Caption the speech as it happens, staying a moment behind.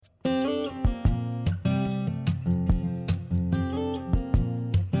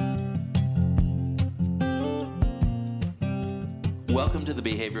Welcome to the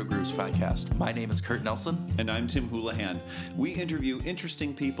Behavioral Groups Podcast. My name is Kurt Nelson. And I'm Tim Houlihan. We interview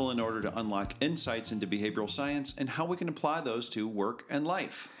interesting people in order to unlock insights into behavioral science and how we can apply those to work and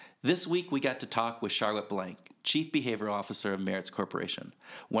life. This week we got to talk with Charlotte Blank, Chief Behavioral Officer of Merits Corporation,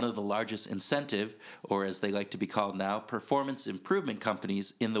 one of the largest incentive, or as they like to be called now, performance improvement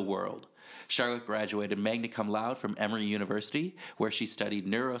companies in the world. Charlotte graduated magna cum laude from Emory University, where she studied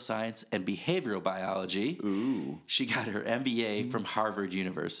neuroscience and behavioral biology. Ooh. She got her MBA from Harvard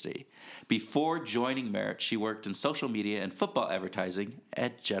University. Before joining Merit, she worked in social media and football advertising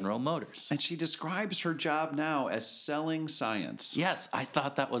at General Motors. And she describes her job now as selling science. Yes, I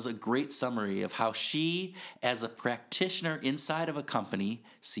thought that was a great summary of how she, as a practitioner inside of a company,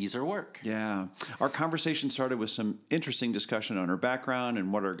 sees her work. Yeah. Our conversation started with some interesting discussion on her background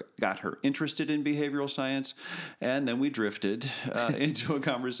and what got her interested in behavioral science. And then we drifted into a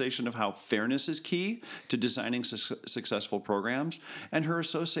conversation of how fairness is key to designing successful programs and her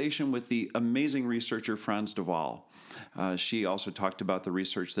association with the amazing researcher Frans de Waal. She also talked about the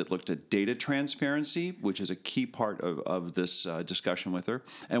research that looked at data transparency, which is a key part of this discussion with her,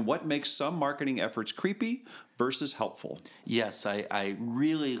 and what makes some marketing efforts creepy versus helpful. Yes, I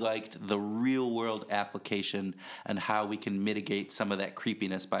really liked the real-world application and how we can mitigate some of that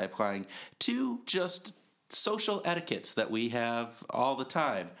creepiness by applying to just social etiquettes that we have all the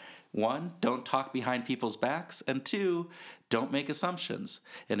time. One, don't talk behind people's backs, and two, don't make assumptions.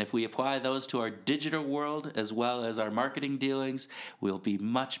 And if we apply those to our digital world as well as our marketing dealings, we'll be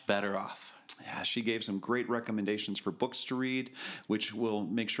much better off. Yeah, she gave some great recommendations for books to read, which we'll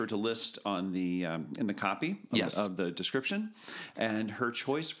make sure to list on the in the copy of the description. And her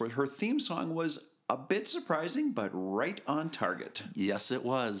choice for her theme song was a bit surprising, but right on target. Yes, it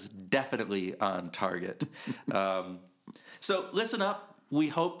was. Definitely on target. So listen up. We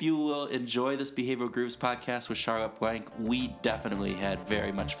hope you will enjoy this Behavioral Groups podcast with Charlotte Blank. We definitely had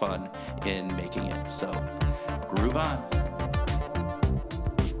very much fun in making it. So groove on.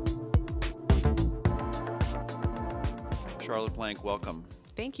 Charlotte Blank, welcome.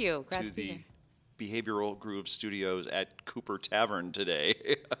 Thank you. Glad to be the here. Behavioral Groove Studios at Cooper Tavern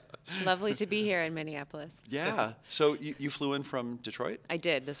today. Lovely to be here in Minneapolis. Yeah. So you flew in from Detroit? I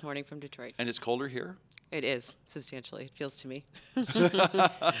did this morning from Detroit. And it's colder here? It is, substantially. It feels to me.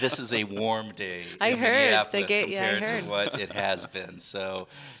 This is a warm day I in heard. Minneapolis I compared to heard. what it has been. So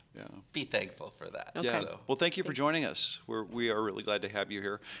Yeah. be thankful for that. Okay. Yeah. So, Well, thank you for joining us. We are really glad to have you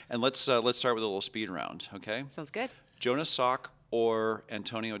here. And let's start with a little speed round, okay? Sounds good. Jonas Salk or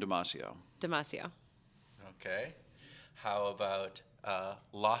Antonio Damasio? Damasio. okay. How about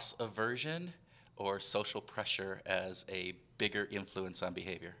loss aversion or social pressure as a bigger influence on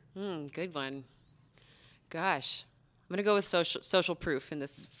behavior? Good one. Gosh. I'm going to go with social proof in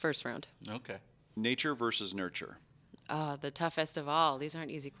this first round. Okay. Nature versus nurture? The toughest of all. These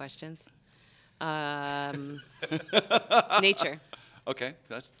aren't easy questions. Nature. Okay,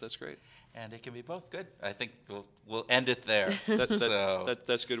 that's great. And it can be both. Good. I think we'll end it there. That's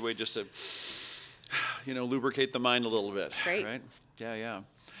a good way just to, lubricate the mind a little bit. Great. Right? Yeah.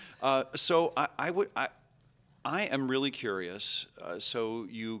 So I am really curious. So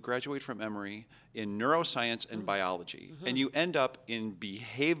you graduate from Emory in neuroscience and biology, and you end up in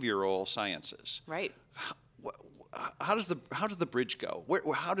behavioral sciences. Right. How does the bridge go?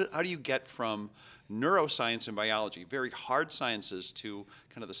 How do you get from neuroscience and biology, very hard sciences, to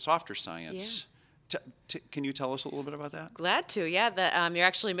kind of the softer science? Can you tell us a little bit about that? Glad to. Yeah, you're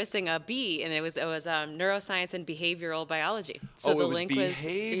actually missing a B, and it was neuroscience and behavioral biology. So it was behavioral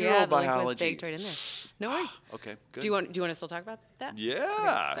the link was biology. baked right in there. No worries. Okay, good. Do you want to still talk about that? Yeah,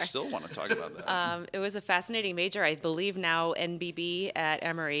 Okay, I still want to talk about that. It was a fascinating major. I believe now NBB at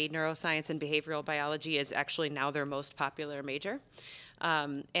Emory, neuroscience and behavioral biology, is actually now their most popular major.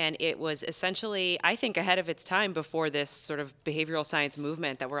 And it was essentially, I think, ahead of its time before this sort of behavioral science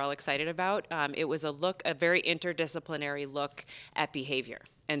movement that we're all excited about. It was a very interdisciplinary look at behavior.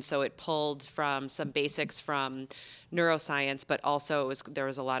 And so it pulled from some basics from neuroscience, but also there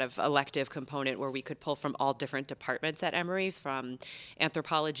was a lot of elective component where we could pull from all different departments at Emory, from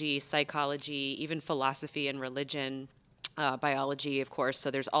anthropology, psychology, even philosophy and religion, biology, of course.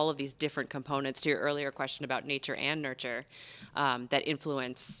 So there's all of these different components to your earlier question about nature and nurture that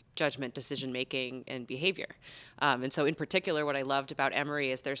influence judgment, decision-making, and behavior. And so in particular, what I loved about Emory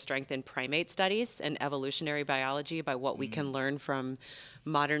is their strength in primate studies and evolutionary biology, about what we can learn from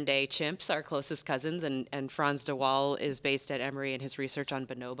modern-day chimps, our closest cousins. And Frans de Waal is based at Emory in his research on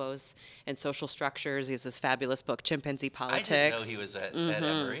bonobos and social structures. He has this fabulous book, Chimpanzee Politics. I didn't know he was at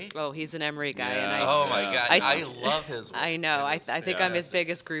Emory. Oh, he's an Emory guy. Yeah. And Oh my God, I love his work. I know. I think I'm his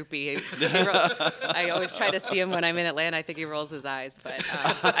biggest groupie. I always try to see him when I'm in Atlanta. I think he rolls his eyes, but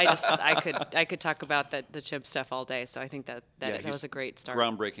I could talk about the chimp stuff all day. So I think that was a great start.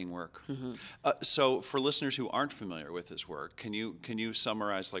 Groundbreaking work. Mm-hmm. So for listeners who aren't familiar with his work, can you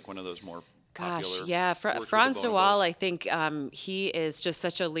summarize like one of those more Gosh, yeah. Frans de Waal, I think he is just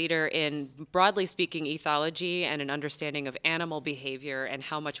such a leader in, broadly speaking, ethology and an understanding of animal behavior and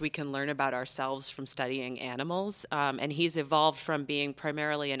how much we can learn about ourselves from studying animals. And he's evolved from being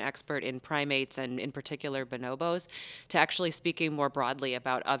primarily an expert in primates and in particular bonobos to actually speaking more broadly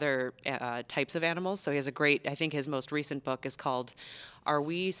about other types of animals. So he has I think his most recent book is called Are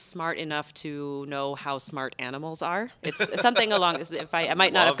We Smart Enough to Know How Smart Animals Are? It's something along this. I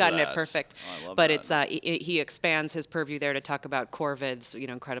might not have gotten it perfect, but it's he expands his purview there to talk about corvids,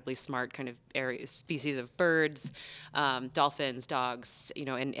 incredibly smart kind of species of birds, dolphins, dogs,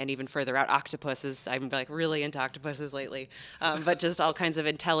 and even further out, octopuses. I'm like really into octopuses lately, but just all kinds of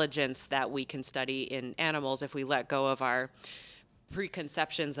intelligence that we can study in animals if we let go of our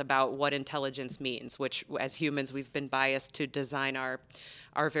preconceptions about what intelligence means, which as humans we've been biased to design our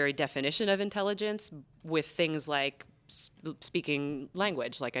very definition of intelligence with things like speaking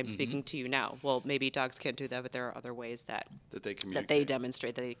language, like I'm speaking to you now. Well, maybe dogs can't do that, but there are other ways that they communicate. That they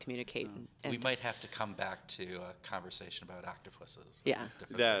demonstrate that they communicate. We might have to come back to a conversation about octopuses. Yeah,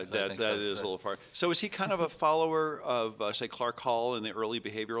 that is a little far. So is he kind of a follower of, say, Clark Hall and the early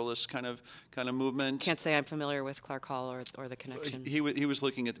behavioralist kind of movement? Can't say I'm familiar with Clark Hall or the connection. He was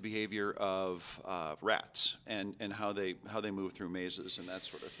looking at the behavior of rats and how they move through mazes and that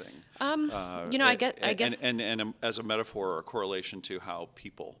sort of thing. I guess, and as a metaphor or a correlation to how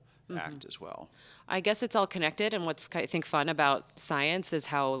people act as well. I guess it's all connected, and what's I think fun about science is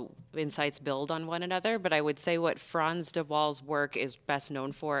how insights build on one another. But I would say what Frans de Waal's work is best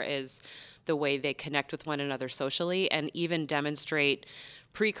known for is the way they connect with one another socially and even demonstrate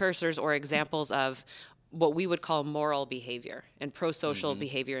precursors or examples of what we would call moral behavior and pro-social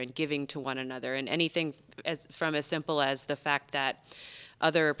behavior and giving to one another, and anything as simple as the fact that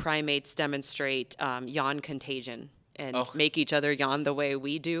other primates demonstrate yawn contagion and make each other yawn the way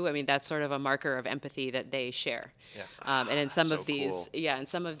we do. I mean, that's sort of a marker of empathy that they share. Yeah. And in some of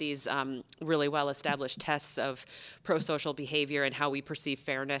these, really well-established tests of pro-social behavior and how we perceive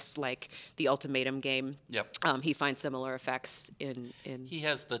fairness, like the ultimatum game. Yep. He finds similar effects in. He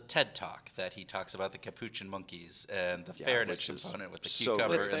has the TED Talk that he talks about the capuchin monkeys and the fairness component with the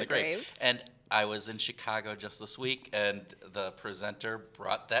cucumber and the grape. And I was in Chicago just this week, and the presenter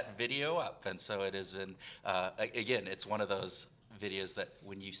brought that video up. And so it has been, again, it's one of those videos that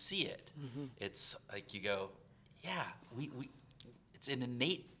when you see it, it's like you go, yeah, we it's an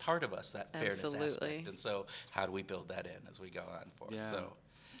innate part of us, that fairness aspect. And so how do we build that in as we go on forward? Yeah. So,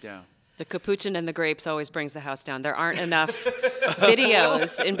 yeah. The capuchin and the grapes always brings the house down. There aren't enough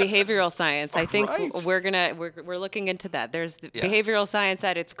videos in behavioral science. I think we're looking into that. There's behavioral science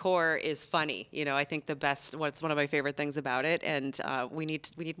at its core is funny. I think what's one of my favorite things about it, and we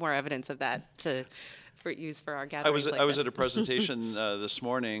need more evidence of that to use for our gatherings. I was at a presentation this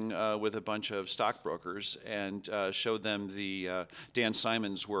morning with a bunch of stockbrokers and showed them the Dan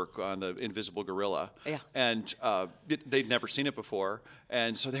Simon's work on the invisible gorilla. Yeah. And they'd never seen it before.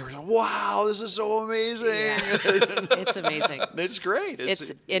 And so they were like, wow, this is so amazing. Yeah. It's amazing. It's great.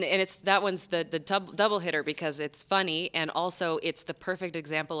 It's that one's the double hitter because it's funny, and also it's the perfect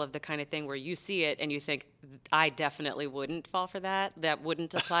example of the kind of thing where you see it and you think, I definitely wouldn't fall for that. That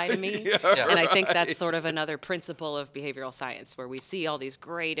wouldn't apply to me. And I think that's sort of another principle of behavioral science, where we see all these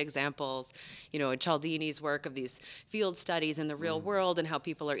great examples, in Cialdini's work of these field studies in the real world and how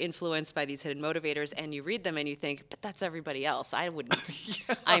people are influenced by these hidden motivators, and you read them and you think, but that's everybody else. I wouldn't.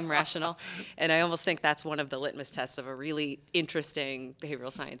 I'm rational. And I almost think that's one of the litmus tests of a really interesting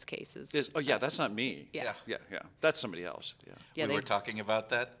behavioral science case. That's not me. Yeah. That's somebody else. Yeah. We were talking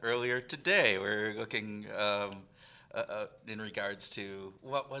about that earlier today. We were looking in regards to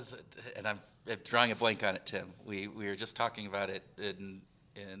what was it, and I'm drawing a blank on it, Tim. We were just talking about it in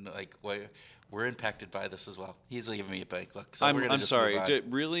like we're impacted by this as well. He's giving me a blank look. So I'm sorry.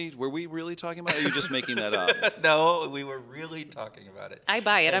 Really? Were we really talking about it? Or are you just making that up? No, we were really talking about it. I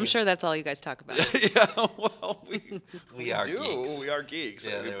buy it. I'm sure that's all you guys talk about. Yeah. Well, we are geeks. We are geeks.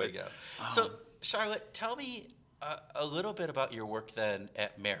 Yeah, there we go. So, Charlotte, tell me a little bit about your work then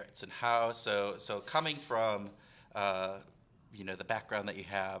at Merits and how. So coming from the background that you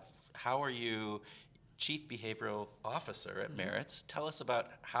have, how are you Chief Behavioral Officer at Merits. Tell us about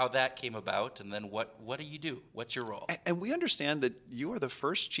how that came about, and then what do you do? What's your role? And we understand that you are the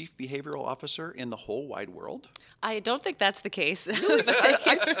first chief behavioral officer in the whole wide world. I don't think that's the case.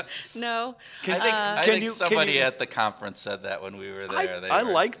 No. I think somebody at the conference said that when we were there. I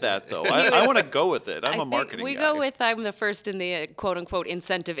like that, though. I want to go with it. I'm a marketing we guy. go with I'm the first in the quote-unquote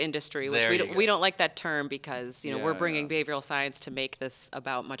incentive industry, which we don't like that term because we're bringing behavioral science to make this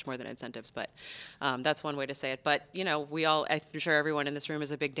about much more than incentives, but that's one way to say it. But, I'm sure everyone in this room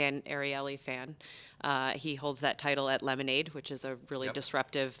is a big Dan Ariely fan. He holds that title at Lemonade, which is a really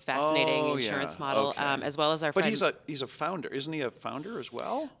disruptive, fascinating insurance model, as well as our friend. But he's a founder. Isn't he a founder as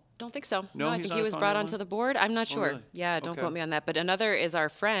well? Don't think so. No, I think he was brought onto the board. I'm not sure. Really? Yeah, don't quote me on that. But another is our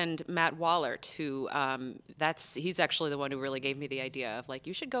friend Matt Wallert, who he's actually the one who really gave me the idea of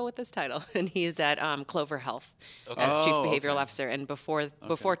you should go with this title. And he's at Clover Health as Chief Behavioral Officer. And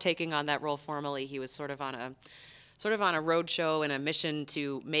before taking on that role formally, he was sort of on a roadshow and a mission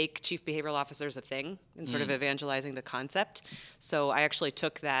to make chief behavioral officers a thing and sort of evangelizing the concept. So I actually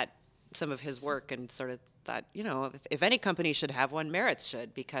took some of his work and sort of thought, if any company should have one, Merits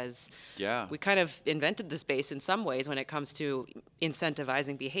should, because we kind of invented the space in some ways when it comes to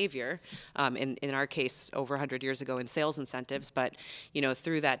incentivizing behavior. In our case, over 100 years ago in sales incentives, but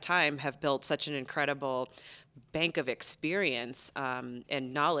through that time have built such an incredible bank of experience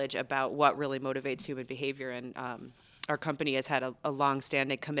and knowledge about what really motivates human behavior. And our company has had a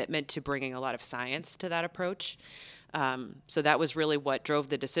long-standing commitment to bringing a lot of science to that approach. So that was really what drove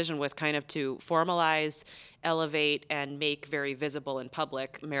the decision, was kind of to formalize, elevate, and make very visible in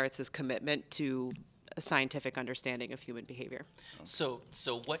public Merits' commitment to a scientific understanding of human behavior. So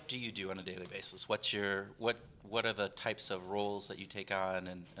what do you do on a daily basis? What are the types of roles that you take on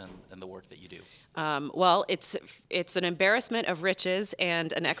and the work that you do? Well, it's an embarrassment of riches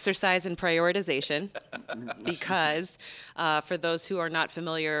and an exercise in prioritization because for those who are not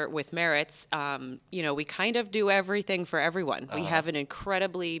familiar with Merits, we kind of do everything for everyone. We have an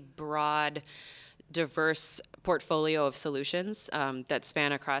incredibly broad, diverse portfolio of solutions that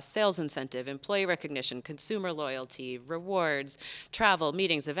span across sales incentive, employee recognition, consumer loyalty, rewards, travel,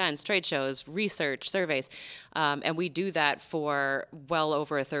 meetings, events, trade shows, research, surveys. And we do that for well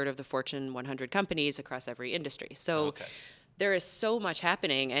over a third of the Fortune 100 companies across every industry. So there is so much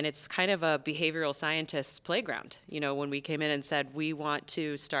happening, and it's kind of a behavioral scientist's playground. When we came in and said, we want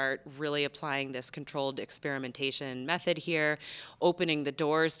to start really applying this controlled experimentation method here, opening the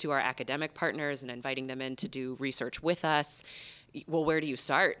doors to our academic partners and inviting them in to do research with us. Well, where do you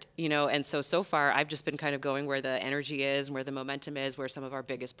start? And so far, I've just been kind of going where the energy is, where the momentum is, where some of our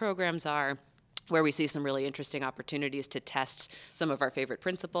biggest programs are, where we see some really interesting opportunities to test some of our favorite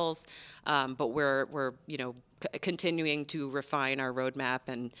principles. But we're continuing to refine our roadmap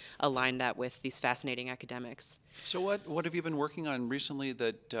and align that with these fascinating academics. So what have you been working on recently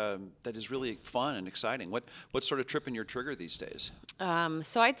that is really fun and exciting? What's sort of tripping your trigger these days?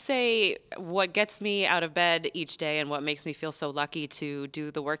 So I'd say what gets me out of bed each day and what makes me feel so lucky to do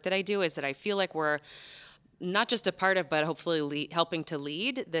the work that I do is that I feel like we're not just a part of, but hopefully helping to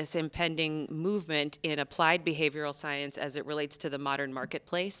lead this impending movement in applied behavioral science as it relates to the modern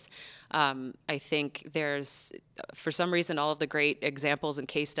marketplace. I think there's, for some reason, all of the great examples and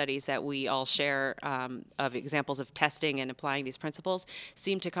case studies that we all share of examples of testing and applying these principles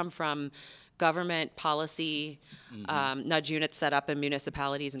seem to come from government policy, nudge units set up in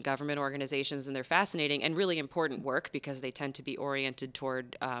municipalities and government organizations, and they're fascinating and really important work because they tend to be oriented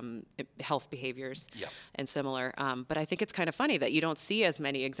toward health behaviors and similar. But I think it's kind of funny that you don't see as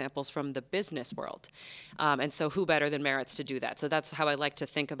many examples from the business world. And so who better than Merits to do that? So that's how I like to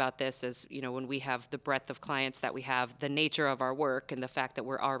think about this as, when we have the breadth of clients that we have, the nature of our work, and the fact that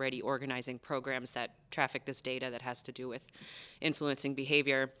we're already organizing programs that traffic this data that has to do with influencing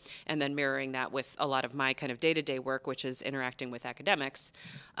behavior, and then mirroring that with a lot of my kind of day-to-day work, which is interacting with academics.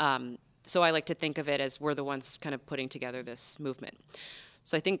 So I like to think of it as we're the ones kind of putting together this movement.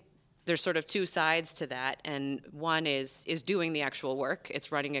 So I think there's sort of two sides to that, and one is doing the actual work.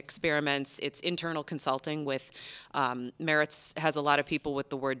 It's running experiments. It's internal consulting with Merits has a lot of people with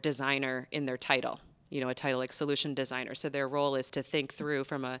the word designer in their title. A title like solution designer. So their role is to think through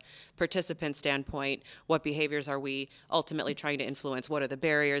from a participant standpoint, what behaviors are we ultimately trying to influence? What are the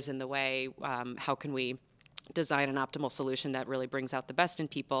barriers in the way? How can we design an optimal solution that really brings out the best in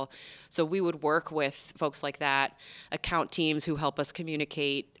people? So we would work with folks like that, account teams who help us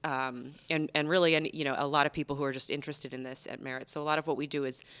communicate, and really, a lot of people who are just interested in this at Merit. So a lot of what we do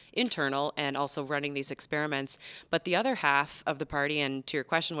is internal and also running these experiments. But the other half of the party, and to your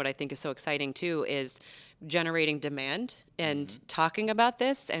question, what I think is so exciting too, is generating demand and talking about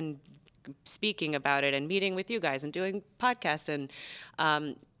this and speaking about it and meeting with you guys and doing podcasts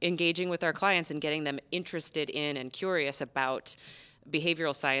and engaging with our clients and getting them interested in and curious about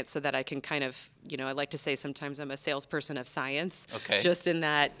behavioral science, so that I can kind of, I like to say sometimes I'm a salesperson of science. Okay. Just in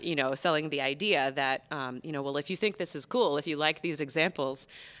that, selling the idea that, well, if you think this is cool, if you like these examples,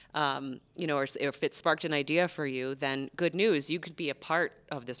 or if it sparked an idea for you, then good news, you could be a part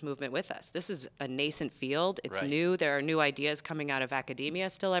of this movement with us. This is a nascent field. It's Right. new. There are new ideas coming out of academia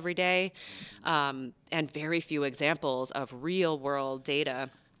still every day, and very few examples of real world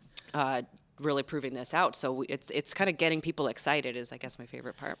data really proving this out. So it's kind of getting people excited is, I guess, my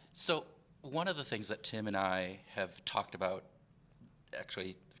favorite part. So one of the things that Tim and I have talked about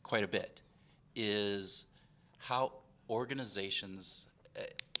actually quite a bit is how organizations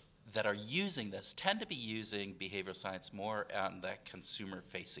that are using this tend to be using behavioral science more on that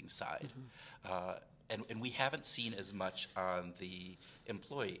consumer-facing side. And we haven't seen as much on the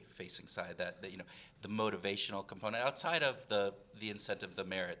employee-facing side, that the motivational component, outside of the incentive, the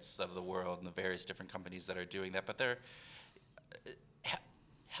merits of the world and the various different companies that are doing that. But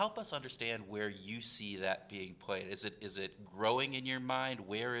help us understand where you see that being played. Is it growing in your mind?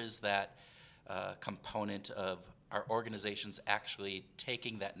 Where is that component of our organizations actually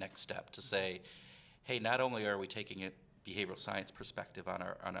taking that next step to say, hey, not only are we taking a behavioral science perspective on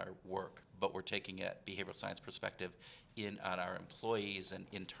our work, but we're taking a behavioral science perspective on our employees and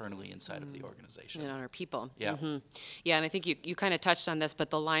internally inside of the organization. And on our people. Yeah. Yeah, and I think you kind of touched on this, but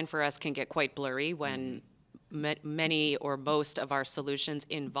the line for us can get quite blurry when many or most of our solutions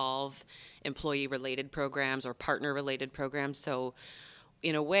involve employee-related programs or partner-related programs. So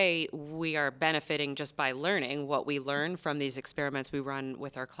in a way, we are benefiting just by learning what we learn from these experiments we run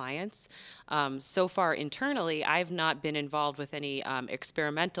with our clients. So far, internally, I've not been involved with any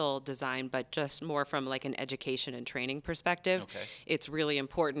experimental design, but just more from like an education and training perspective. Okay. It's really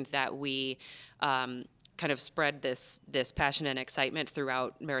important that we kind of spread this passion and excitement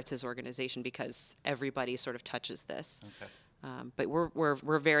throughout Merits' organization, because everybody sort of touches this. Okay. But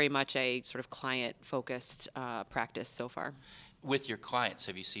we're very much a sort of client-focused practice so far. With your clients,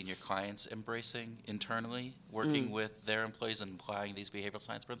 have you seen your clients embracing internally, working with their employees and applying these behavioral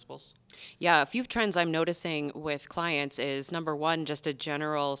science principles? Yeah, a few trends I'm noticing with clients is, number one, just a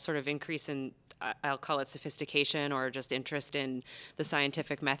general sort of increase in, I'll call it sophistication or just interest in the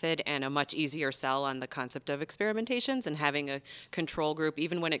scientific method, and a much easier sell on the concept of experimentations and having a control group,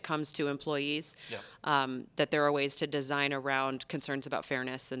 even when it comes to employees, that there are ways to design around concerns about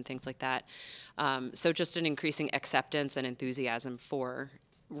fairness and things like that. So just an increasing acceptance and enthusiasm for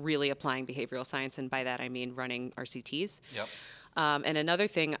really applying behavioral science, and by that I mean running RCTs. Yep. And another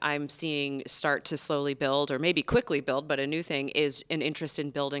thing I'm seeing start to slowly build, or maybe quickly build, but a new thing, is an interest in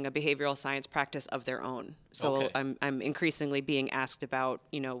building a behavioral science practice of their own. So Okay. I'm increasingly being asked about,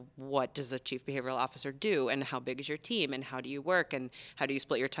 what does a chief behavioral officer do, and how big is your team, and how do you work, and how do you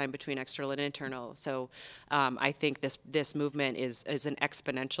split your time between external and internal? So I think this movement is an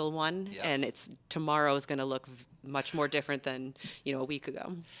exponential one, Yes. and tomorrow is going to look much more different than a week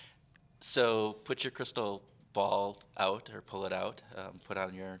ago. So put your crystal ball out, or pull it out, put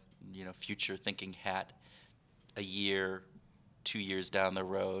on your future thinking hat. A year, 2 years down the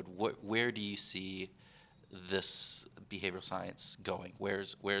road, where do you see this behavioral science going?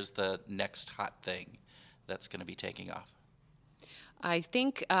 Where's the next hot thing that's going to be taking off? I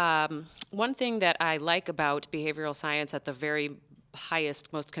think one thing that I like about behavioral science at the very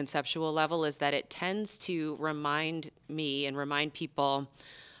highest, most conceptual level is that it tends to remind me and remind people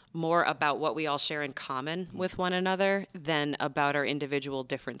more about what we all share in common with one another than about our individual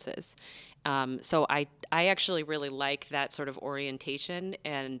differences. So I actually really like that sort of orientation,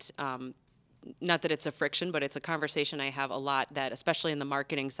 and not that it's a friction, but it's a conversation I have a lot, that especially in the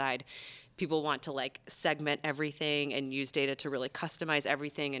marketing side, people want to like segment everything and use data to really customize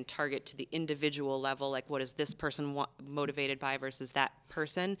everything and target to the individual level, like what is this person motivated by versus that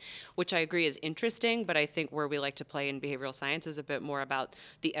person, which I agree is interesting, but I think where we like to play in behavioral science is a bit more about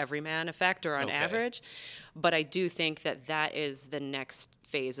the everyman effect, or on average. But I do think that is the next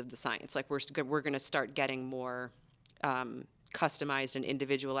phase of the science. Like we're going to start getting more customized and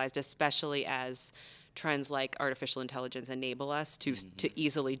individualized, especially as trends like artificial intelligence enable us to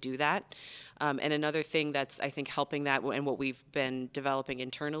easily do that. And another thing that's, I think, helping that, and what we've been developing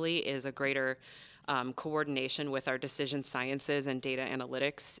internally, is a greater coordination with our decision sciences and data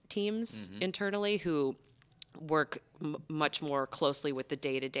analytics teams internally, who work much more closely with the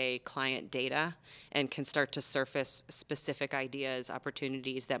day-to-day client data and can start to surface specific ideas,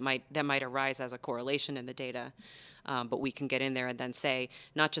 opportunities that might arise as a correlation in the data. But we can get in there and then say,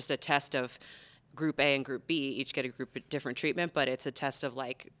 not just a test of Group A and Group B each get a different treatment, but it's a test of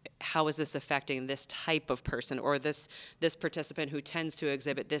like, how is this affecting this type of person or this participant who tends to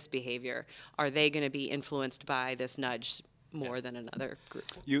exhibit this behavior? Are they going to be influenced by this nudge more than another group?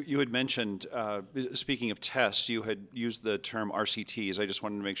 You had mentioned, speaking of tests, you had used the term RCTs. I just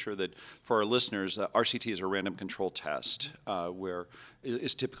wanted to make sure that for our listeners, RCT is a random control test where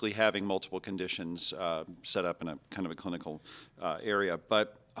is typically having multiple conditions set up in a kind of a clinical area.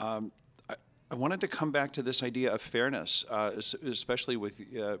 But I wanted to come back to this idea of fairness, especially with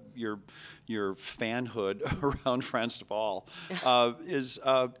your fanhood around Frans de Waal.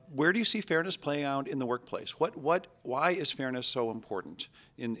 Where do you see fairness playing out in the workplace? Why is fairness so important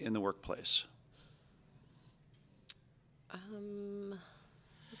in the workplace?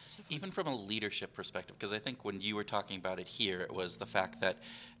 Even from a leadership perspective, because I think when you were talking about it here, it was the fact that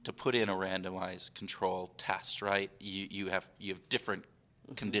to put in a randomized control test, right? You have different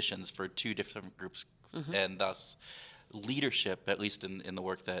conditions for two different groups, and thus leadership, at least in the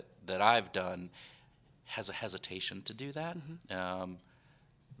work that I've done, has a hesitation to do that.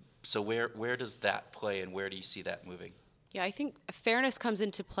 So where does that play, and where do you see that moving? Yeah, I think fairness comes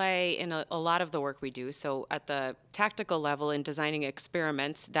into play in a lot of the work we do. So at the tactical level in designing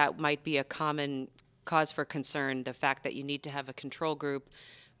experiments, that might be a common cause for concern. The fact that you need to have a control group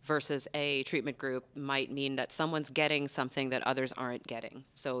versus a treatment group might mean that someone's getting something that others aren't getting.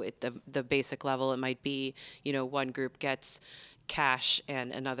 So at the basic level, it might be, one group gets cash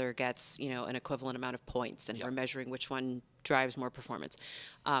and another gets, an equivalent amount of points, and we're measuring which one drives more performance.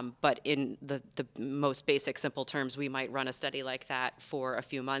 But in the most basic, simple terms, we might run a study like that for a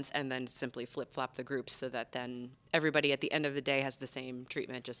few months and then simply flip-flop the groups so that then everybody at the end of the day has the same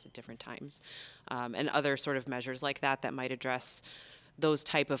treatment, just at different times. And other sort of measures like that might address those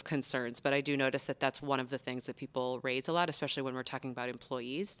type of concerns. But I do notice that that's one of the things that people raise a lot, especially when we're talking about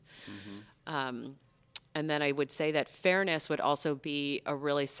employees. And then I would say that fairness would also be a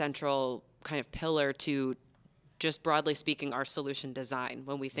really central kind of pillar to, just broadly speaking, our solution design.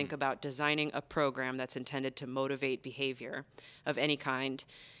 When we think about designing a program that's intended to motivate behavior of any kind,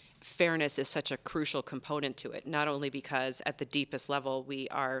 fairness is such a crucial component to it, not only because at the deepest level we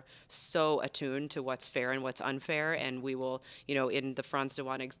are so attuned to what's fair and what's unfair, and we will, in the Frans de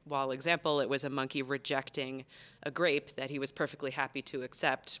Waal example, it was a monkey rejecting a grape that he was perfectly happy to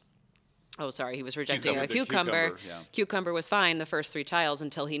accept. He was rejecting a cucumber. Cucumber was fine the first 3 trials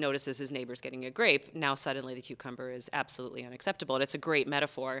until he notices his neighbor's getting a grape. Now suddenly the cucumber is absolutely unacceptable. And it's a great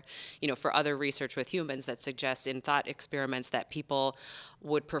metaphor, for other research with humans that suggests in thought experiments that people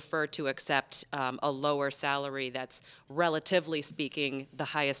would prefer to accept a lower salary that's, relatively speaking, the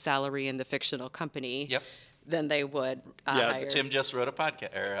highest salary in the fictional company. Yep. Than they would hire. Tim just wrote a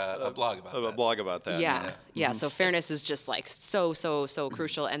podcast or a blog about that. A blog about that. Yeah. So fairness is just like so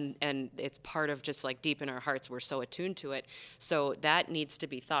crucial, and it's part of just like deep in our hearts. We're so attuned to it. So that needs to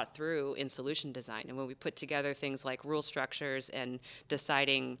be thought through in solution design. And when we put together things like rule structures and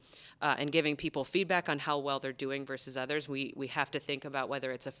deciding and giving people feedback on how well they're doing versus others, we have to think about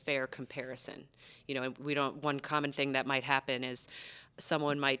whether it's a fair comparison. And one common thing that might happen is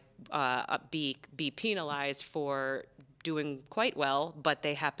someone might be penalized for doing quite well, but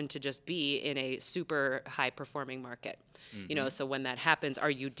they happen to just be in a super high performing market. So when that happens,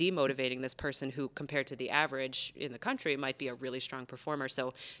 are you demotivating this person who, compared to the average in the country, might be a really strong performer?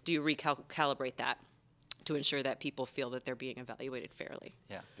 So do you recalibrate that to ensure that people feel that they're being evaluated fairly?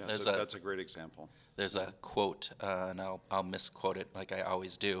 Yeah, that's a great example. There's a quote, and I'll misquote it like I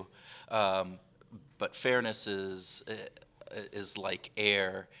always do, but fairness is like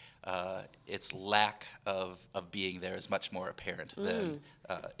air. Its lack of being there is much more apparent than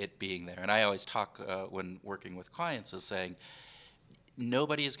it being there. And I always talk when working with clients is saying,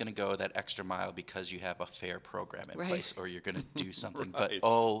 nobody is going to go that extra mile because you have a fair program in place or you're going to do something. But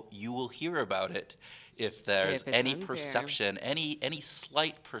you will hear about it if there's any unfair perception, any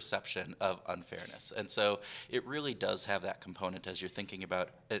slight perception of unfairness. And so it really does have that component as you're thinking about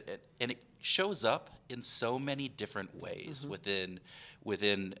it, and it shows up in so many different ways within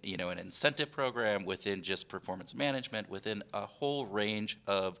an incentive program, within just performance management, within a whole range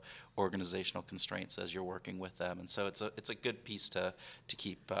of organizational constraints as you're working with them. And so it's a good piece to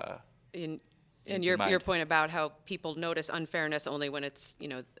keep And your point about how people notice unfairness only when it's,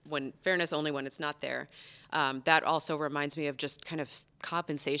 when fairness only when it's not there, that also reminds me of just kind of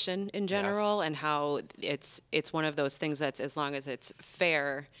compensation in general, and how it's one of those things that's, as long as it's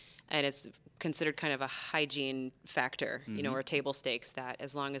fair and it's considered kind of a hygiene factor, or table stakes, that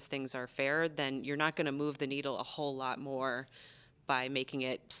as long as things are fair, then you're not going to move the needle a whole lot more by making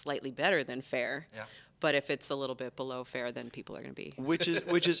it slightly better than fair. Yeah. But if it's a little bit below fair, then people are going to be. Which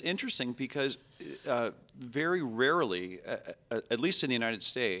is interesting because very rarely, at least in the United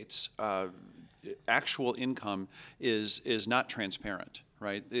States, actual income is not transparent,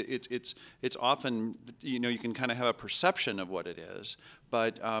 right? It's often, you can kind of have a perception of what it is,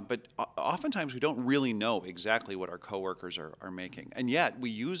 but oftentimes we don't really know exactly what our coworkers are making, and yet we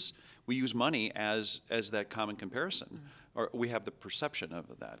use money as that common comparison, or we have the perception of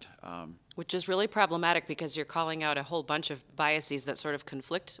that. Which is really problematic because you're calling out a whole bunch of biases that sort of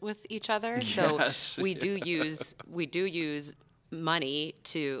conflict with each other. Yes. So we do use money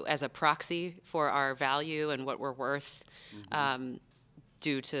as a proxy for our value and what we're worth,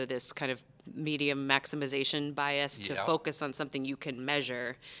 due to this kind of medium maximization bias to focus on something you can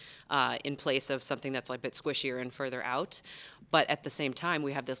measure in place of something that's like a bit squishier and further out. But at the same time,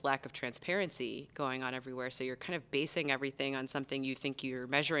 we have this lack of transparency going on everywhere. So you're kind of basing everything on something you think you're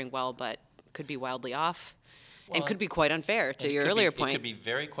measuring well, but could be wildly off, and could be quite unfair, to your earlier point. It could be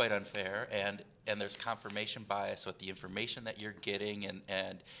very quite unfair, and there's confirmation bias with the information that you're getting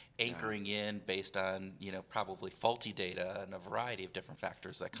and anchoring in based on, probably faulty data and a variety of different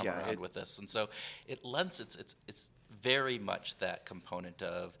factors that come around with this. And so it lends, it's very much that component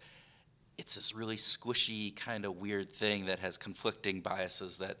of, it's this really squishy kind of weird thing that has conflicting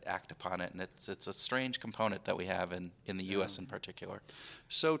biases that act upon it, and it's a strange component that we have in the U.S. in particular.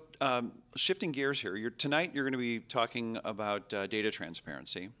 So shifting gears here, tonight you're going to be talking about data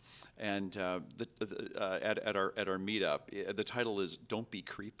transparency, and at our meetup, the title is "Don't Be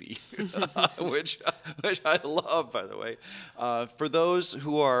Creepy," which I love, by the way. For those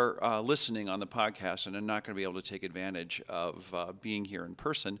who are listening on the podcast and are not going to be able to take advantage of being here in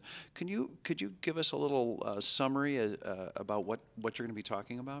person, could you give us a little summary about what you're going to be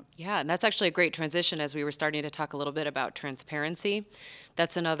talking about? Yeah, and that's actually a great transition as we were starting to talk a little bit about transparency.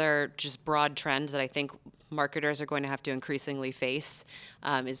 That's another just broad trend that I think marketers are going to have to increasingly face,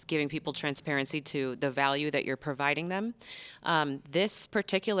 is giving people transparency to the value that you're providing them. This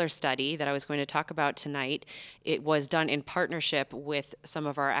particular study that I was going to talk about tonight, it was done in partnership with some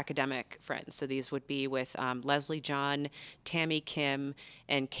of our academic friends. So these would be with Leslie John, Tammy Kim,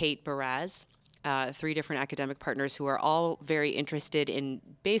 and Kate Baraz. 3 different academic partners who are all very interested in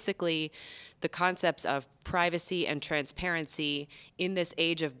basically the concepts of privacy and transparency in this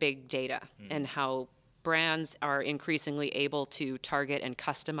age of big data, and how brands are increasingly able to target and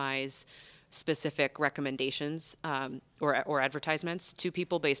customize specific recommendations or advertisements to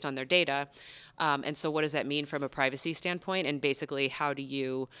people based on their data. And so what does that mean from a privacy standpoint? And basically, how do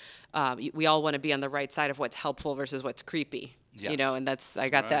you we all want to be on the right side of what's helpful versus what's creepy. Yes. And I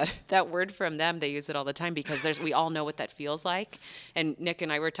got that word from them. They use it all the time because we all know what that feels like. And Nick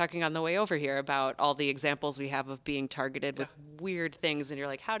and I were talking on the way over here about all the examples we have of being targeted with weird things, and you're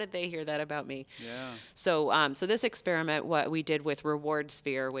like, how did they hear that about me? Yeah. So this experiment, what we did with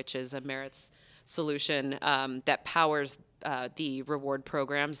RewardSphere, which is a Merit's solution that powers the reward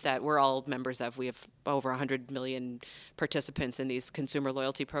programs that we're all members of. We have over 100 million participants in these consumer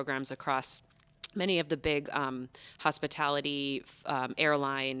loyalty programs across many of the big hospitality,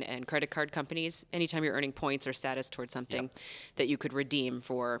 airline, and credit card companies. Anytime you're earning points or status towards something that you could redeem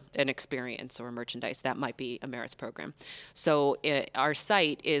for an experience or merchandise, that might be a Merits program. So our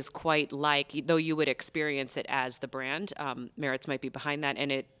site is quite like, though you would experience it as the brand, Merits might be behind that,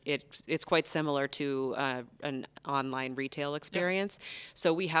 and it's quite similar to an online retail experience.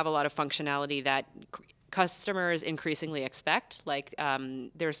 So we have a lot of functionality that customers increasingly expect. Like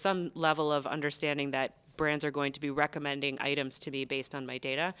there's some level of understanding that brands are going to be recommending items to me based on my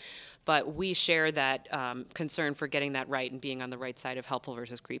data, but we share that concern for getting that right and being on the right side of helpful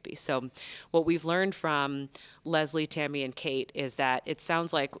versus creepy. So what we've learned from Leslie, Tammy, and Kate is that it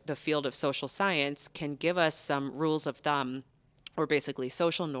sounds like the field of social science can give us some rules of thumb, or basically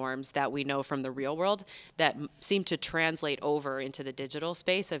social norms that we know from the real world that seem to translate over into the digital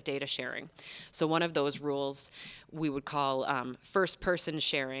space of data sharing. So one of those rules we would call first-person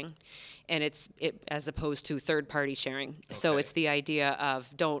sharing, and it's as opposed to third-party sharing. Okay. So it's the idea of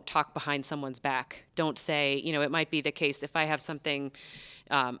don't talk behind someone's back. Don't say, it might be the case if I have something.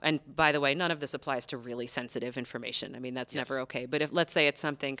 And by the way, none of this applies to really sensitive information. I mean, that's never okay. But if, let's say it's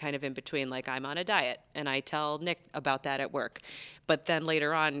something kind of in between, like I'm on a diet and I tell Nick about that at work. But then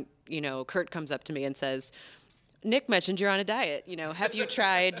later on, Kurt comes up to me and says, Nick mentioned you're on a diet. Have you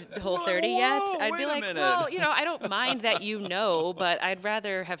tried Whole30 yet? I'd be like, well, I don't mind that but I'd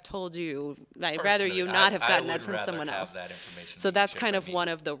rather have told you. I'd rather you not have gotten that from someone else. So that's kind of one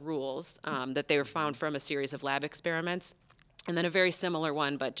of the rules that they were found from a series of lab experiments. And then a very similar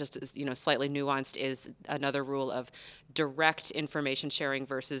one, but just slightly nuanced, is another rule of direct information sharing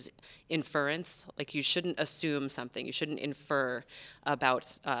versus inference. Like, you shouldn't assume something. You shouldn't infer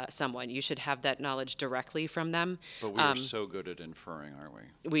about someone. You should have that knowledge directly from them. But we are so good at inferring, aren't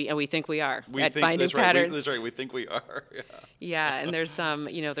we? We think we are We at think finding that's right. patterns. That's right. We think we are. Yeah. Yeah, and there's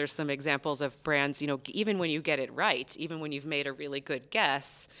some examples of brands. Even when you get it right, even when you've made a really good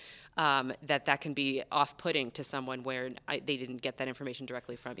guess. That can be off-putting to someone where they didn't get that information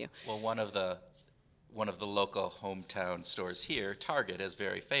directly from you. Well, one of the local hometown stores here, Target, is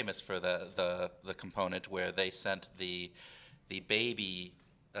very famous for the component where they sent the baby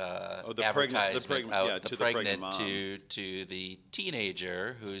advertisement out, the pregnant mom. to the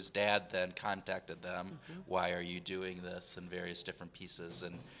teenager whose dad then contacted them. Why are you doing this? And various different pieces,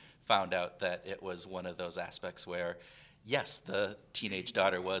 and found out that it was one of those aspects where, yes, the teenage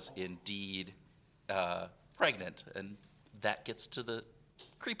daughter was indeed pregnant, and that gets to the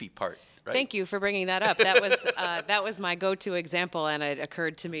creepy part, right? Thank you for bringing that up. That was my go-to example, and it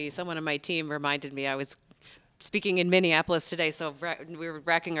occurred to me. Someone on my team reminded me. I was speaking in Minneapolis today, so we were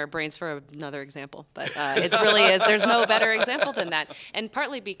racking our brains for another example. But it really is. There's no better example than that. And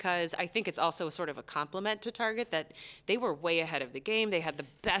partly because I think it's also sort of a compliment to Target that they were way ahead of the game. They had the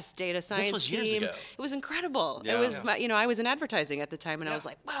best data science This was team. years ago. It was incredible. Yeah. It was, I was in advertising at the time, and I was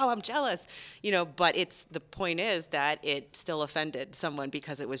like, wow, I'm jealous. But the point is that it still offended someone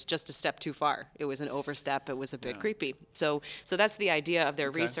because it was just a step too far. It was an overstep. It was a bit creepy. So that's the idea of their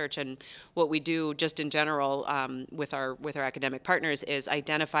research, and what we do just in general. With our academic partners is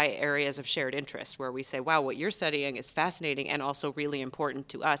identify areas of shared interest where we say, wow, what you're studying is fascinating and also really important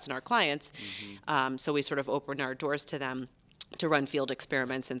to us and our clients. So we sort of open our doors to them to run field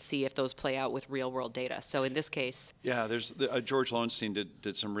experiments and see if those play out with real world data. So in this case, there's George Lowenstein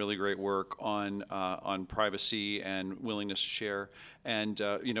did some really great work on privacy and willingness to share, and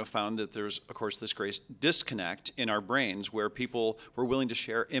found that there's, of course, this great disconnect in our brains where people were willing to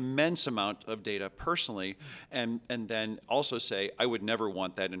share immense amount of data personally, and then also say, I would never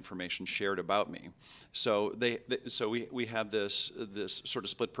want that information shared about me. So we have this sort of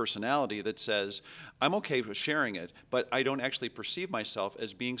split personality that says, I'm okay with sharing it, but I don't actually perceive myself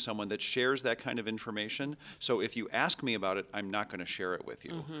as being someone that shares that kind of information. So if you ask me about it, I'm not going to share it with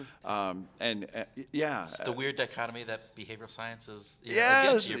you. It's the weird dichotomy that behavioral science is.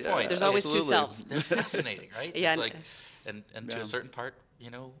 Yes, again, to your point, there's always two absolutely. selves. That's fascinating, right? Yeah. It's like, and to a certain part,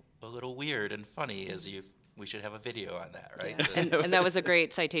 a little weird and funny as we should have a video on that, right? Yeah. And that was a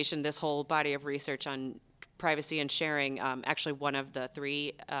great citation, this whole body of research on privacy and sharing. Actually, one of the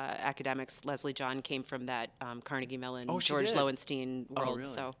three academics, Leslie John, came from that Carnegie Mellon, George did? Lowenstein world.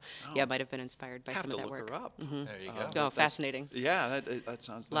 Really? So, might have been inspired by Have some to of that look work. her up. There you go. Oh, fascinating. Yeah, that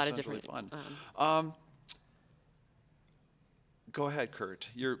sounds A lot of really different, fun. Go ahead, Kurt.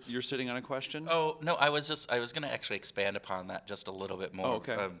 You're sitting on a question? Oh no, I was going to actually expand upon that just a little bit more. Oh,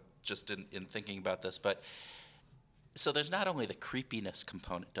 okay. Just in thinking about this, but so there's not only the creepiness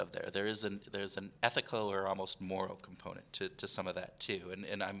component of there's an ethical or almost moral component to some of that too,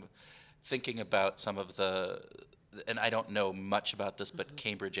 and I'm thinking about some of and I don't know much about this, but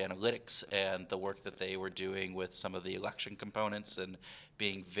Cambridge Analytics and the work that they were doing with some of the election components and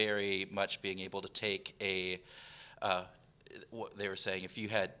being able to take what they were saying, if you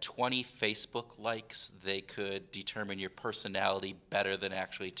had 20 Facebook likes, they could determine your personality better than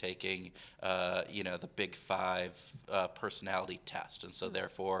actually taking, the Big Five personality test. And so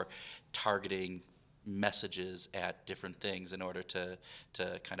therefore targeting messages at different things in order to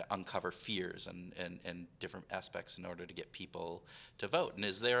kind of uncover fears and different aspects in order to get people to vote. And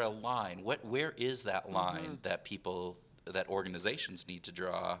is there a line? Where is that line that organizations need to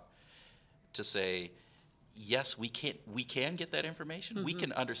draw to say, yes, we can get that information. We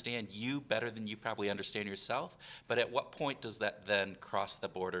can understand you better than you probably understand yourself. But at what point does that then cross the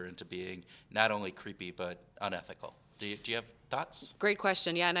border into being not only creepy but unethical? Do you have thoughts? Great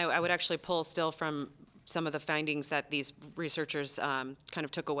question. Yeah, and I would actually pull still from some of the findings that these researchers kind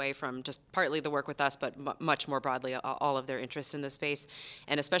of took away from just partly the work with us, but much more broadly, all of their interests in the space,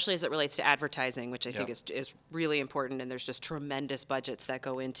 and especially as it relates to advertising, which I think is really important, and there's just tremendous budgets that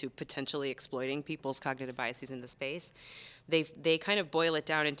go into potentially exploiting people's cognitive biases in the space. They kind of boil it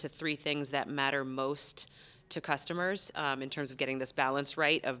down into three things that matter most to customers in terms of getting this balance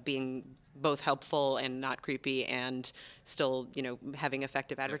right of being both helpful and not creepy and still, having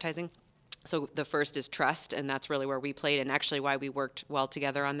effective advertising. So the first is trust, and that's really where we played, and actually why we worked well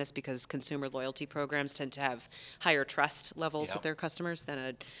together on this, because consumer loyalty programs tend to have higher trust levels with their customers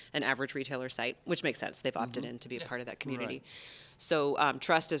than an average retailer site, which makes sense. They've opted in to be a part of that community. Right. So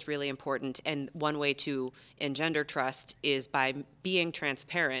trust is really important, and one way to engender trust is by being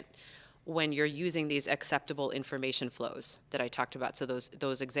transparent when you're using these acceptable information flows that I talked about. So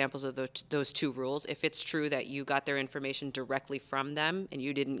those examples of those two rules, if it's true that you got their information directly from them and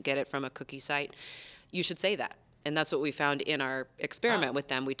you didn't get it from a cookie site, you should say that. And that's what we found in our experiment with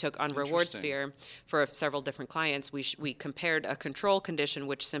them. We took on RewardSphere for several different clients. We compared a control condition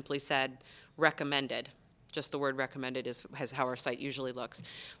which simply said recommended. Just the word recommended is how our site usually looks.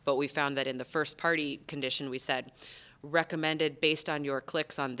 But we found that in the first party condition we said recommended based on your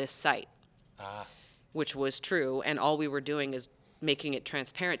clicks on this site, which was true. And all we were doing is making it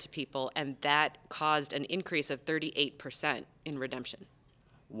transparent to people. And that caused an increase of 38% in redemption.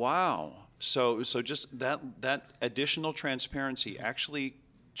 Wow. So just that additional transparency actually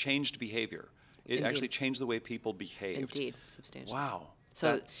changed behavior. It Indeed. actually changed the way people behaved. Indeed, substantially. Wow.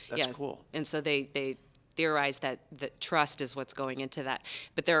 So that's cool. And so they theorize that trust is what's going into that.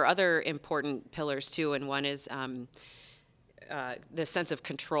 But there are other important pillars too, and one is the sense of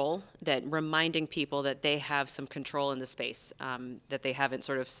control, that reminding people that they have some control in the space, that they haven't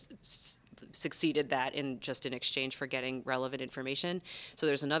sort of succeeded that in exchange for getting relevant information. So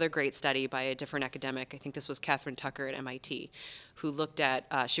there's another great study by a different academic, I think this was Catherine Tucker at MIT, who looked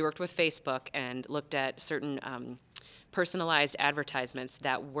at, she worked with Facebook and looked at certain personalized advertisements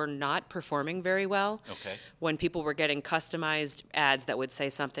that were not performing very well. Okay. When people were getting customized ads that would say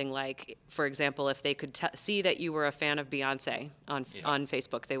something like, for example, if they could see that you were a fan of Beyonce on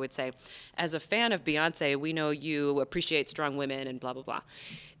Facebook, they would say, as a fan of Beyonce, we know you appreciate strong women and blah, blah, blah.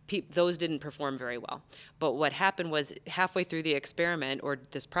 Those didn't perform very well. But what happened was halfway through the experiment or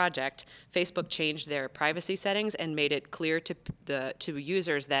this project, Facebook changed their privacy settings and made it clear to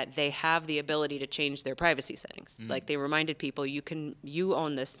users that they have the ability to change their privacy settings. Like they reminded people, you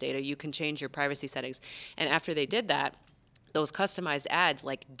own this data, you can change your privacy settings. And after they did that, those customized ads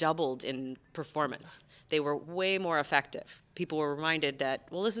like doubled in performance. They were way more effective. People were reminded that,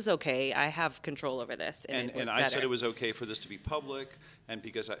 well, this is okay. I have control over this. And I said it was okay for this to be public, and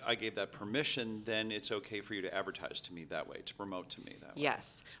because I gave that permission, then it's okay for you to advertise to me that way, to promote to me that way.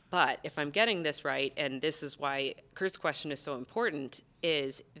 Yes, but if I'm getting this right, and this is why Kurt's question is so important,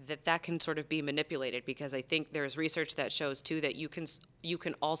 is that can sort of be manipulated, because I think there's research that shows too that you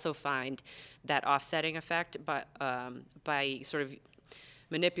can also find that offsetting effect by sort of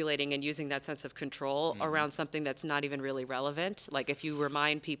manipulating and using that sense of control around something that's not even really relevant. Like if you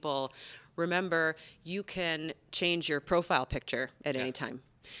remind people, remember, you can change your profile picture at any time.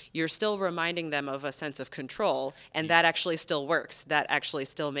 You're still reminding them of a sense of control, and that actually still works. That actually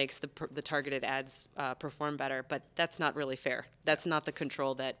still makes the targeted ads perform better, but that's not really fair. That's not the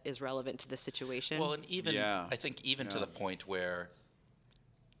control that is relevant to the situation. Well, and even I think even to the point where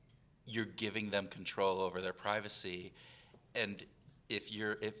you're giving them control over their privacy, and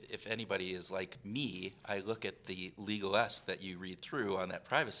if anybody is like me, I look at the legal S that you read through on that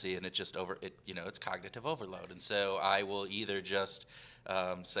privacy, and it's cognitive overload, and so I will either just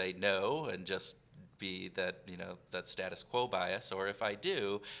say no and just be that status quo bias, or if I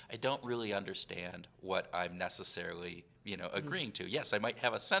do, I don't really understand what I'm necessarily agreeing to. Yes, I might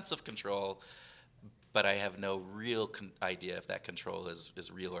have a sense of control, but I have no real idea if that control is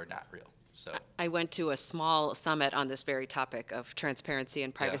real or not real. So I went to a small summit on this very topic of transparency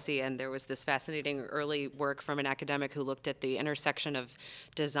and privacy, and there was this fascinating early work from an academic who looked at the intersection of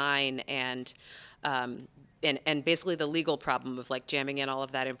design and basically the legal problem of like jamming in all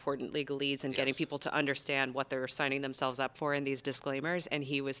of that important legalese and getting people to understand what they're signing themselves up for in these disclaimers. And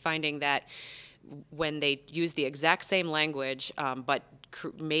he was finding that when they used the exact same language, but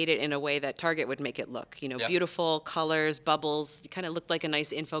made it in a way that Target would make it look, beautiful colors, bubbles, kind of looked like a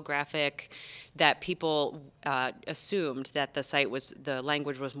nice infographic, that people assumed that the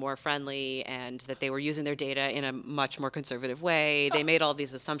language was more friendly and that they were using their data in a much more conservative way. They made all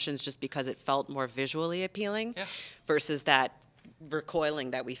these assumptions just because it felt more visually appealing versus that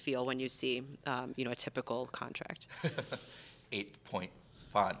recoiling that we feel when you see, a typical contract. 8-point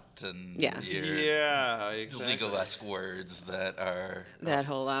font and exactly. legal-esque words that are that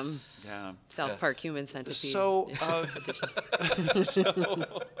whole South Park human centipede.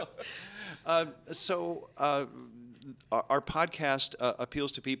 our podcast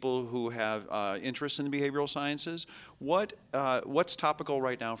appeals to people who have interest in the behavioral sciences. What's topical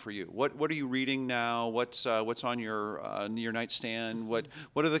right now for you? What are you reading now? What's on your nightstand? What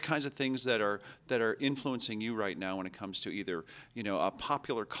are the kinds of things that are influencing you right now when it comes to either a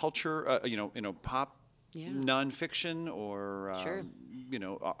popular culture, pop nonfiction, or Sure.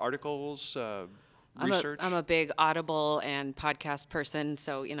 articles. Research. I'm a big Audible and podcast person,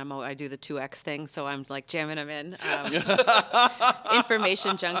 so I do the 2X thing, so I'm like jamming them in.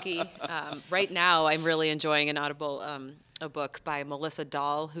 Information junkie. Right now, I'm really enjoying an Audible a book by Melissa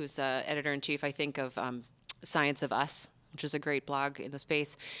Dahl, who's editor-in-chief, I think, of Science of Us, which is a great blog in the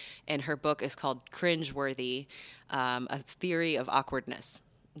space, and her book is called Cringeworthy: A Theory of Awkwardness.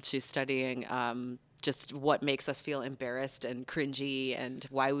 She's studying just what makes us feel embarrassed and cringy, and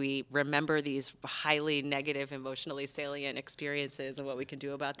why we remember these highly negative, emotionally salient experiences, and what we can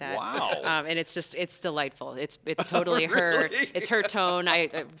do about that. Wow! And it's delightful. It's totally her. Really? It's her tone.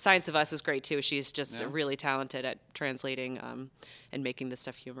 Science of Us is great too. She's just really talented at translating and making this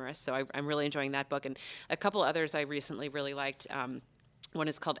stuff humorous. So I'm really enjoying that book, and a couple others I recently really liked. One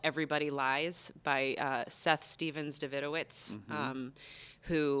is called Everybody Lies by Seth Stevens-Davidowitz,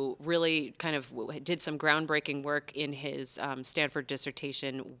 who really kind of did some groundbreaking work in his Stanford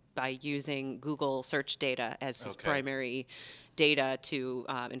dissertation by using Google search data as his primary data to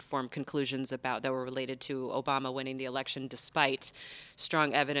inform conclusions that were related to Obama winning the election despite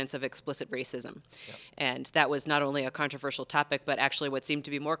strong evidence of explicit racism. Yep. And that was not only a controversial topic, but actually what seemed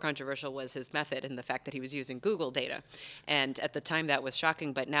to be more controversial was his method and the fact that he was using Google data. And at the time that was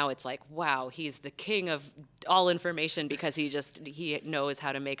shocking, but now it's like, wow, he's the king of all information because he knows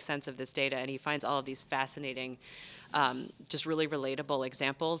how to make sense of this data, and he finds all of these fascinating just really relatable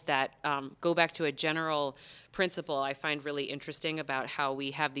examples that go back to a general principle I find really interesting about how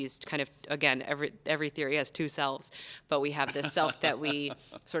we have these kind of, again, every theory has two selves, but we have this self that we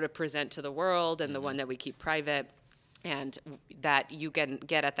sort of present to the world and the one that we keep private, and that you can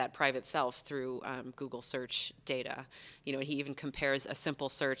get at that private self through Google search data. He even compares a simple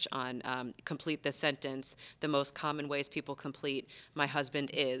search on complete this sentence, the most common ways people complete "my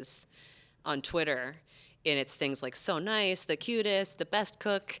husband is" on Twitter. And it's things like so nice, the cutest, the best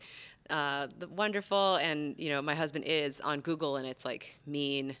cook, the wonderful, and my husband is on Google, and it's like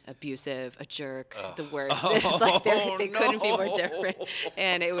mean, abusive, a jerk, the worst. It's like they couldn't be more different.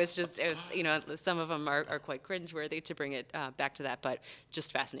 And it's some of them are quite cringeworthy to bring it back to that, but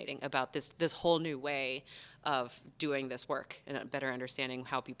just fascinating about this whole new way of doing this work and better understanding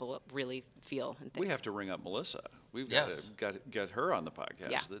how people really feel and think. We have to ring up Melissa. We've got to get her on the podcast.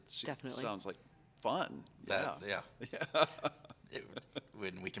 Yeah, That definitely. Sounds like fun.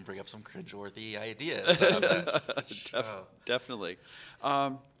 When we can bring up some cringeworthy ideas out of it. Definitely.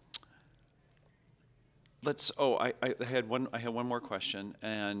 I had one more question,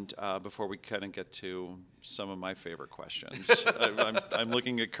 and before we kind of get to some of my favorite questions, I'm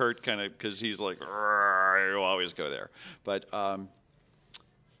looking at Kurt kind of because he's like, you always go there, but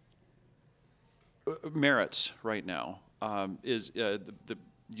Merits right now is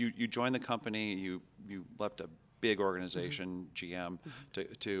you joined the company, you left a big organization, GM,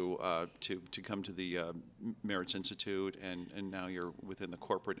 to come to the Merits Institute, and now you're within the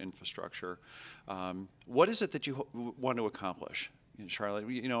corporate infrastructure. What is it that you want to accomplish, Charlotte?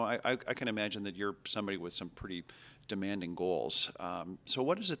 I can imagine that you're somebody with some pretty demanding goals. So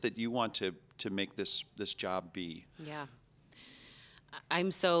what is it that you want to make this job be? Yeah.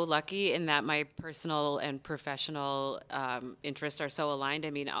 I'm so lucky in that my personal and professional interests are so aligned.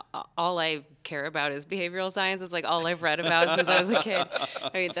 I mean, all I care about is behavioral science. It's like all I've read about since I was a kid.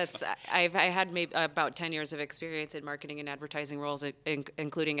 I mean, I had maybe about 10 years of experience in marketing and advertising roles,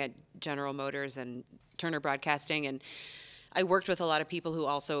 including at General Motors and Turner Broadcasting. And I worked with a lot of people who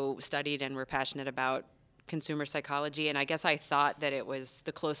also studied and were passionate about consumer psychology, and I guess I thought that it was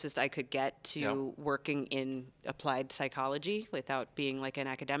the closest I could get to working in applied psychology without being like an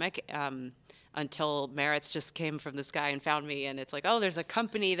academic, until Merits just came from the sky and found me, and it's like, oh, there's a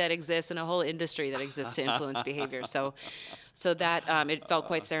company that exists and a whole industry that exists to influence behavior. So that it felt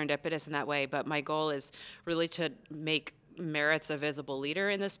quite serendipitous in that way, but my goal is really to make Merits a visible leader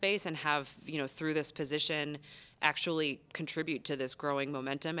in this space and have, through this position, actually contribute to this growing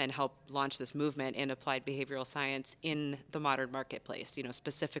momentum and help launch this movement in applied behavioral science in the modern marketplace,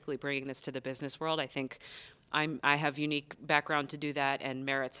 specifically bringing this to the business world. I think I have unique background to do that, and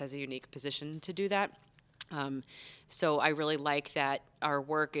Merits has a unique position to do that. So I really like that our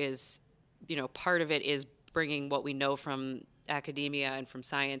work is, part of it is bringing what we know from academia and from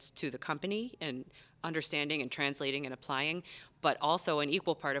science to the company and understanding and translating and applying, but also an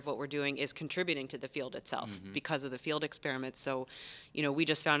equal part of what we're doing is contributing to the field itself because of the field experiments. So, we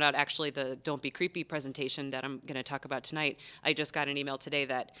just found out actually the Don't Be Creepy presentation that I'm going to talk about tonight. I just got an email today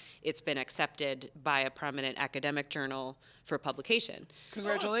that it's been accepted by a prominent academic journal for publication.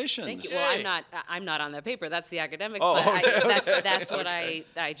 Congratulations. Thank you. Well, I'm not on that paper. That's the academics. Oh, but okay. that's what I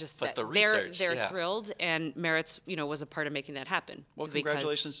just. But the they're research, thrilled, and Merritt's was a part of making that happen. Well, because-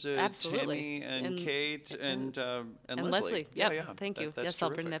 congratulations to absolutely. Tammy and Kate and Leslie. Yep. Yeah. Thank you. That's Yes, I'll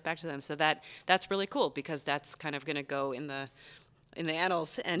bring that back to them. So that's really cool because that's kind of going to go in the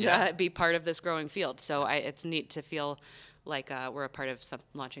annals and be part of this growing field. So it's neat to feel like we're a part of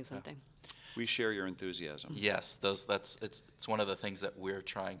launching something. We share your enthusiasm. Yes, it's one of the things that we're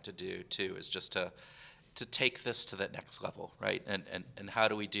trying to do too, is just to take this to that next level, right? And how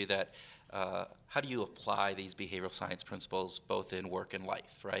do we do that? How do you apply these behavioral science principles both in work and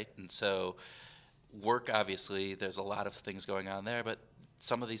life, right? And so work, obviously, there's a lot of things going on there, but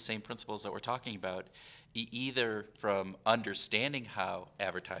some of these same principles that we're talking about, either from understanding how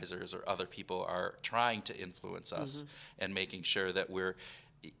advertisers or other people are trying to influence us and making sure that we're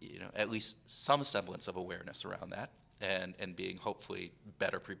at least some semblance of awareness around that and being hopefully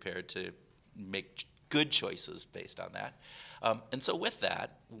better prepared to make good choices based on that. And so with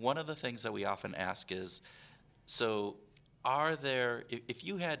that, one of the things that we often ask is, so are there, if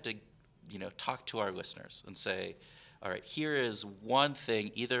you had to, talk to our listeners and say, all right, here is one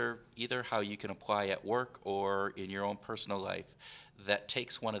thing, either how you can apply at work or in your own personal life, that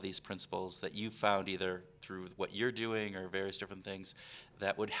takes one of these principles that you found either through what you're doing or various different things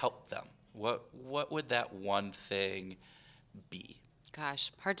that would help them. What would that one thing be?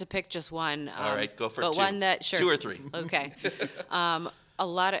 Gosh, hard to pick just one. All right, go for but two. One that, sure. 2 or 3. Okay. A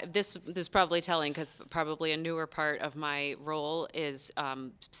lot of this is probably telling because probably a newer part of my role is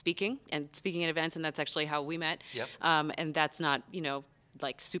speaking at events, and that's actually how we met. Yep. And that's not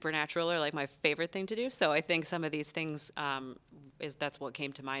like supernatural or like my favorite thing to do. So I think some of these things that's what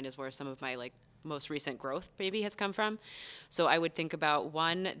came to mind is where some of my most recent growth maybe has come from. So I would think about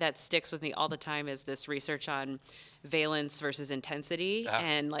one that sticks with me all the time is this research on valence versus intensity.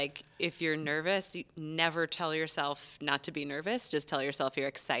 And if you're nervous, you never tell yourself not to be nervous, just tell yourself you're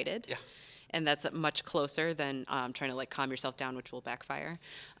excited. Yeah. And that's much closer than trying to calm yourself down, which will backfire.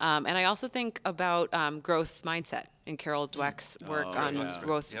 And I also think about growth mindset and Carol Dweck's work on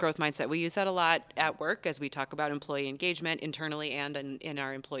growth mindset. We use that a lot at work as we talk about employee engagement internally and in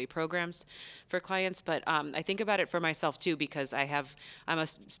our employee programs for clients. But I think about it for myself too because I'm a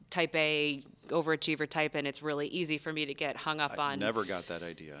type A overachiever type, and it's really easy for me to get hung up on. Never got that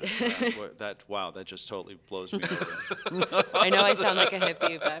idea. That just totally blows me over. I know I sound like a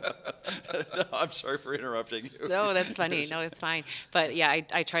hippie, but No, I'm sorry for interrupting you. no, that's funny. No, it's fine. But yeah,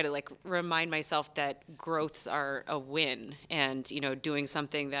 I try to remind myself that growths are a win, and doing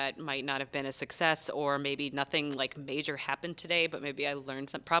something that might not have been a success, or maybe nothing major happened today, but maybe I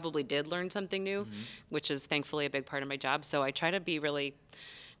probably did learn something new, which is thankfully a big part of my job. So I try to be really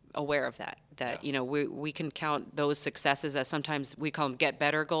aware of that we can count those successes as sometimes we call them get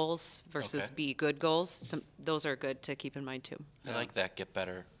better goals versus be good goals. Those are good to keep in mind too. I like that. Get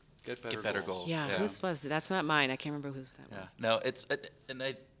better goals. Yeah, whose was it? That's not mine. I can't remember whose that was. No, it's and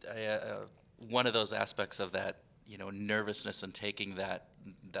I one of those aspects of that nervousness and taking the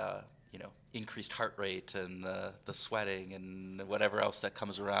increased heart rate and the sweating and whatever else that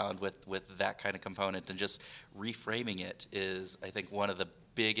comes around with that kind of component, and just reframing it is, I think, one of the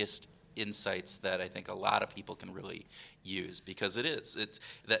biggest insights that I think a lot of people can really use, because it's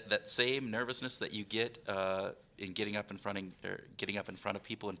that same nervousness that you get in getting up in front of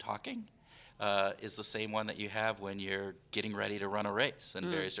people and talking is the same one that you have when you're getting ready to run a race and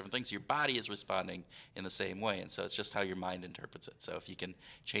various different things. Your body is responding in the same way, and so it's just how your mind interprets it. So if you can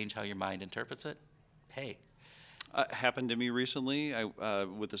change how your mind interprets it, hey. Happened to me recently.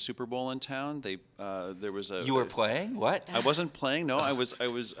 With the Super Bowl in town. There was a. You were playing? What? I wasn't playing. No, I was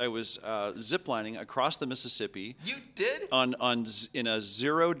ziplining across the Mississippi. You did? In a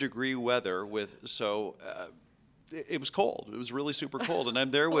 0-degree weather it was cold. It was really super cold, and I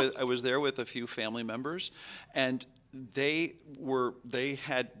was there with a few family members, and they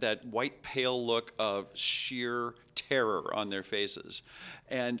had that white pale look of sheer terror on their faces,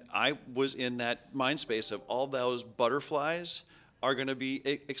 and I was in that mind space of all those butterflies are going to be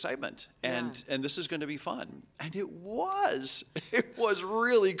excitement, and this is going to be fun. And it was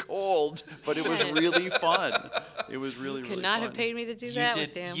really cold, but it was really fun. It was really Could really not fun. have paid me to do that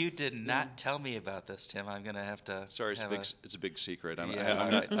with them. You did not tell me about this, Tim. I'm going to have to. Sorry, it's a big secret. I'm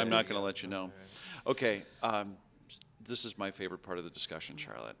right. not going to let you know. Okay. this is my favorite part of the discussion,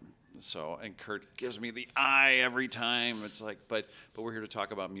 Charlotte. So, and Kurt gives me the eye every time. It's like, but we're here to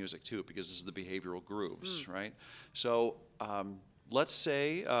talk about music too, because this is the behavioral grooves, right? So, let's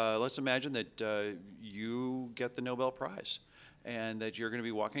imagine that you get the Nobel Prize, and that you're going to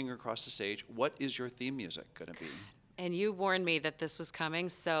be walking across the stage. What is your theme music going to be? And you warned me that this was coming,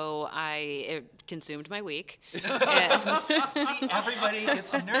 so it consumed my week. See, everybody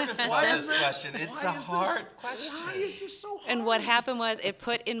gets nervous about this question. It's a hard question. Why is this so hard? And what happened was it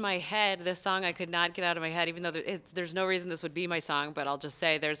put in my head this song I could not get out of my head, even though there's no reason this would be my song, but I'll just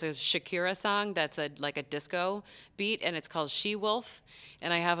say there's a Shakira song that's like a disco beat, and it's called She Wolf.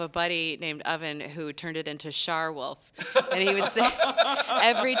 And I have a buddy named Oven who turned it into Shar Wolf. And he would say,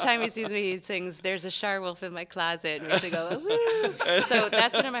 every time he sees me, he sings, "There's a Shar Wolf in my closet." And we used to go, "Woo." So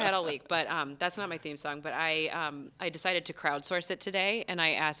that's been in my head all week, but that's not my theme song. But I decided to crowdsource it today, and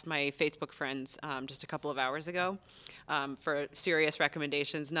I asked my Facebook friends just a couple of hours ago for serious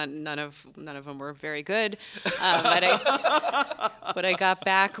recommendations. None of them were very good. But what I got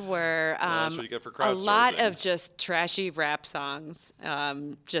back were that's what you get for a lot crowdsourcing. of just trashy rap songs.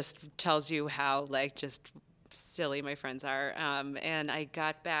 Just tells you how just silly my friends are. And I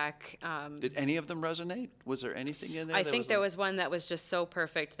got back. Did any of them resonate? Was there anything in there? I think there was one that was just so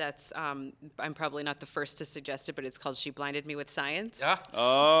perfect that's I'm probably not the first to suggest it, but it's called "She Blinded Me with Science." Yeah.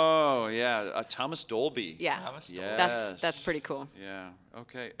 Oh yeah, Thomas Dolby. Yeah, Thomas Dolby. Yes. that's pretty cool. Yeah.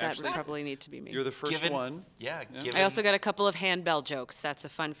 Okay. That Actually, would probably need to be me. you're the first one. Yeah. I also got a couple of handbell jokes. That's a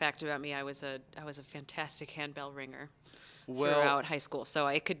fun fact about me. I was a fantastic handbell ringer throughout high school, so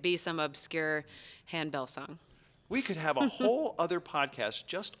it could be some obscure handbell song. We could have a whole other podcast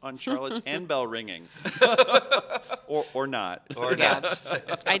just on Charlotte's handbell ringing, or not. Or Yeah,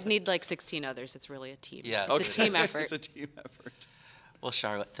 not. I'd need like 16 others. It's really a team. Yeah. It's a team effort. It's a team effort. Well,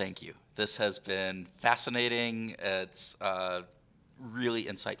 Charlotte, thank you. This has been fascinating. It's really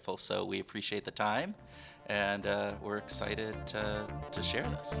insightful, so we appreciate the time, and we're excited to share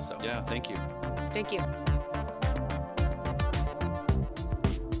this. So Yeah. Thank you. Thank you.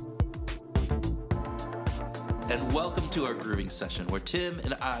 And welcome to our grooving session, where Tim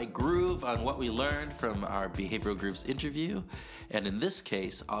and I groove on what we learned from our behavioral groups interview, and in this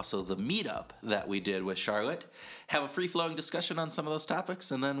case, also the meetup that we did with Charlotte. Have a free-flowing discussion on some of those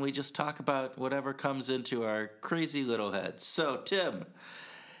topics, and then we just talk about whatever comes into our crazy little heads. So, Tim,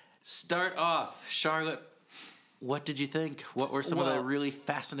 start off. Charlotte, what did you think? What were some of the Well- really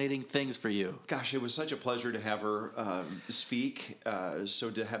fascinating things for you? Gosh, it was such a pleasure to have her speak.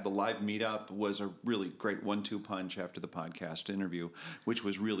 So to have the live meetup was a really great 1-2 punch after the podcast interview, which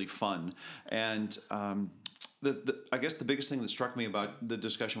was really fun. And I guess the biggest thing that struck me about the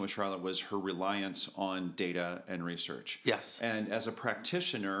discussion with Charlotte was her reliance on data and research. Yes. And as a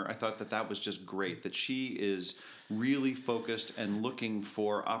practitioner, I thought that was just great, that she is really focused and looking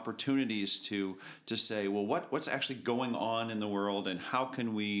for opportunities to say, well, what's actually going on in the world, and how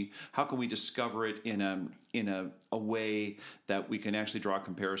can we discover it in a way that we can actually draw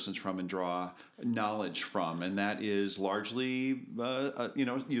comparisons from and draw knowledge from, and that is largely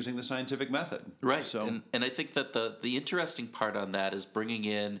using the scientific method. Right. So And I think that the interesting part on that is bringing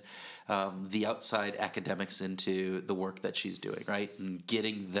in the outside academics into the work that she's doing, right? And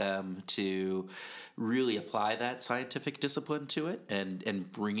getting them to really apply that scientific discipline to it,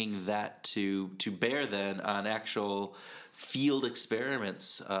 and bringing that to bear then on actual field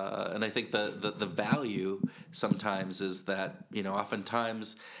experiments. And I think the value sometimes is that,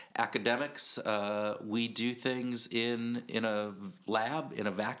 oftentimes academics, we do things in a lab, in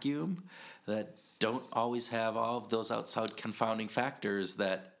a vacuum, that don't always have all of those outside confounding factors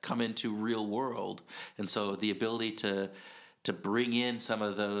that come into real world. And so the ability to bring in some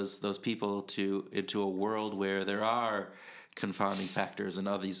of those people into a world where there are confounding factors and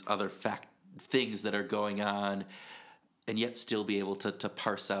all these other things that are going on, and yet still be able to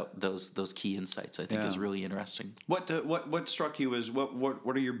parse out those key insights, I think is really interesting. what struck you as what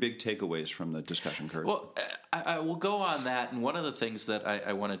are your big takeaways from the discussion, Kurt? Well, I will go on that, and one of the things that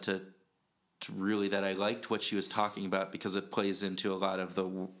I wanted to really, that I liked what she was talking about, because it plays into a lot of the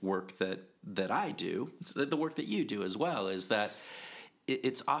work that I do, the work that you do as well, is that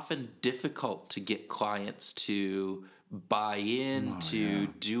it's often difficult to get clients to buy into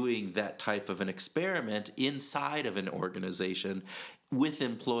doing that type of an experiment inside of an organization with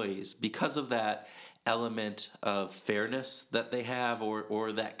employees, because of that element of fairness that they have,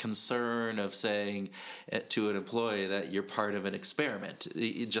 or that concern of saying to an employee that you're part of an experiment.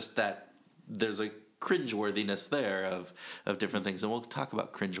 Just that there's a cringeworthiness there of different things, and we'll talk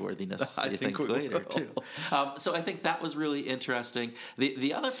about cringeworthiness I think later too. So I think that was really interesting.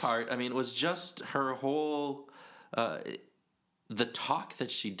 The other part, was just her whole the talk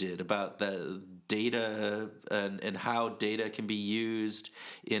that she did about the data and how data can be used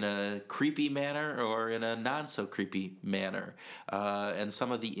in a creepy manner or in a not so creepy manner, and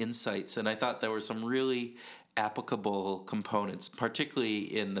some of the insights. And I thought there were some really applicable components, particularly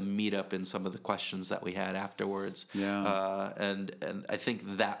in the meetup and some of the questions that we had afterwards. Yeah. And I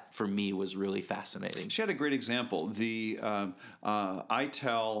think that for me was really fascinating. She had a great example. I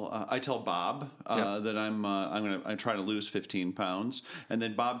tell Bob that I'm trying to lose 15 pounds, and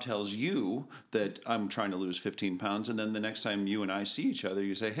then Bob tells you that I'm trying to lose 15 pounds, and then the next time you and I see each other,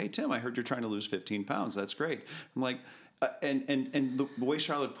 you say, "Hey Tim, I heard you're trying to lose 15 pounds. That's great." I'm like. And the way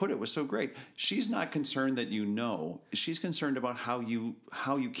Charlotte put it was so great. She's not concerned that you know. She's concerned about how you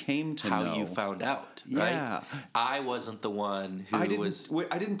came to know. How you found out, Yeah. right? I wasn't the one who I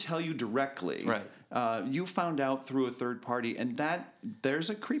didn't tell you directly. Right. You found out through a third party, and that there's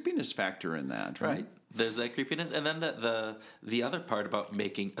a creepiness factor in that, right? Right. There's that creepiness, and then the other part about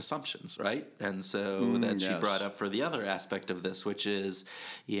making assumptions, right? And so that she yes. brought up for the other aspect of this, which is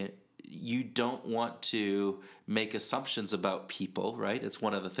you don't want to make assumptions about people, right? It's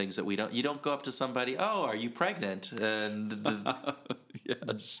one of the things that you don't go up to somebody, "Oh, are you pregnant?" And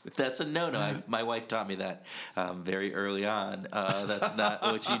Yes. that's a no-no. My wife taught me that very early on. That's not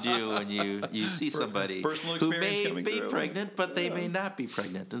what you do when you see somebody Personal who experience may coming be through. pregnant, but they may not be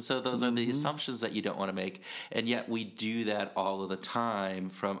pregnant. And so those are the assumptions that you don't want to make. And yet we do that all of the time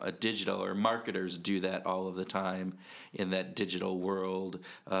from a digital, or marketers do that all of the time in that digital world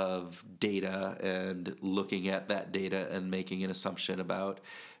of data and looking at that data and making an assumption about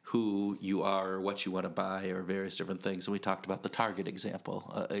who you are or what you want to buy or various different things. And we talked about the Target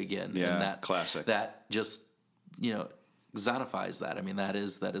example again. Yeah, and that, classic. That just, zonifies that. I mean, that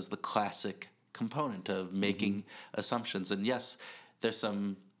is the classic component of making assumptions. And yes, there's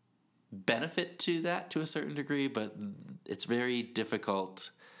some benefit to that to a certain degree, but it's very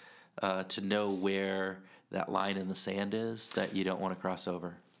difficult to know where that line in the sand is that you don't want to cross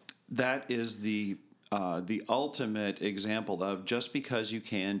over. That is the ultimate example of just because you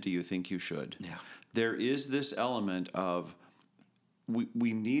can, do you think you should? Yeah. There is this element of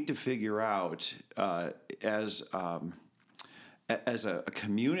we need to figure out as a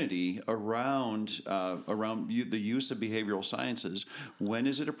community around the use of behavioral sciences, when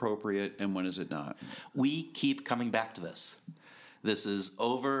is it appropriate and when is it not? We keep coming back to this. This is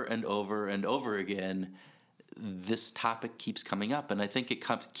over and over and over again. This topic keeps coming up, and I think it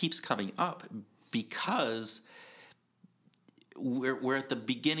keeps coming up because we're at the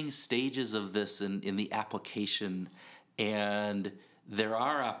beginning stages of this in the application, and there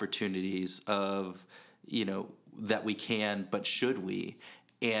are opportunities of that we can, but should we?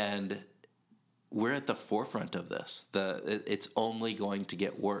 And we're at the forefront of this. It's only going to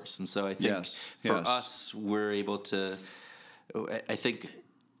get worse, and so I think for us, we're able to. I think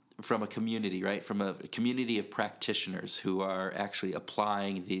from a community, right? From a community of practitioners who are actually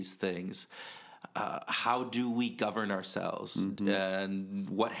applying these things. How do we govern ourselves? And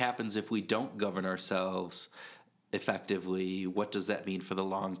what happens if we don't govern ourselves effectively? What does that mean for the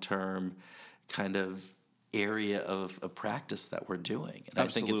long-term kind of area of practice that we're doing? And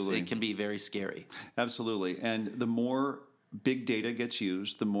Absolutely. I think it can be very scary. Absolutely. And the more big data gets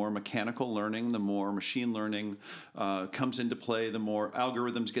used, the more mechanical learning, the more machine learning comes into play, the more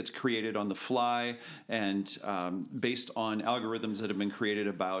algorithms gets created on the fly, and based on algorithms that have been created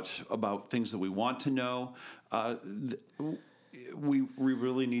about things that we want to know. We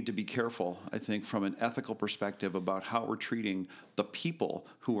really need to be careful, I think, from an ethical perspective about how we're treating the people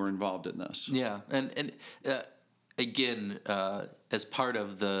who are involved in this. Yeah, and again, as part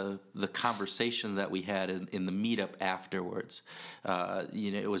of the conversation that we had in the meetup afterwards,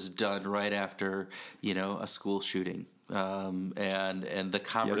 it was done right after a school shooting, and the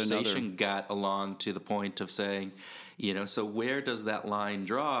conversation got along to the point of saying, so where does that line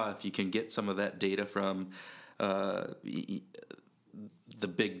draw? If you can get some of that data from the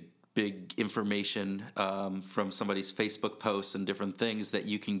big information from somebody's Facebook posts and different things, that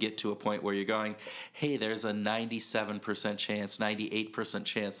you can get to a point where you're going, hey, there's a 97% chance, 98%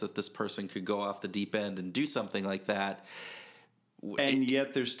 chance that this person could go off the deep end and do something like that. And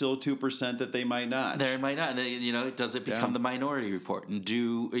yet there's still 2% that they might not. There might not. And, does it become the minority report? And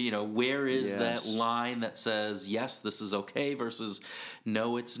where is that line that says, yes, this is okay versus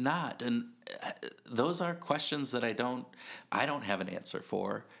no, it's not? And those are questions that I don't have an answer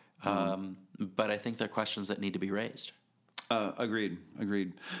for. But I think they're questions that need to be raised. Agreed.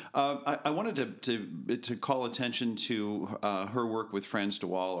 I wanted to call attention to her work with Frans de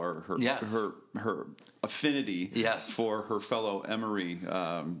Waal, or her affinity for her fellow Emory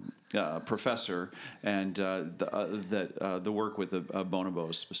professor, and the work with the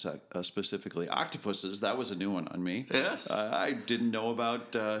bonobos specifically octopuses. That was a new one on me. Yes. I didn't know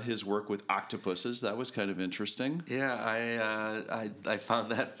about his work with octopuses. That was kind of interesting. Yeah, I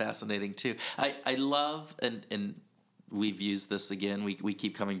found that fascinating too. I love and we've used this again. We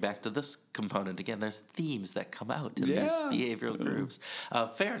keep coming back to this component again. There's themes that come out in these behavioral grooves.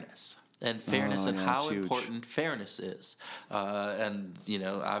 Fairness. And fairness and how important fairness is. And,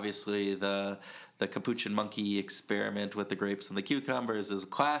 obviously the capuchin monkey experiment with the grapes and the cucumbers is a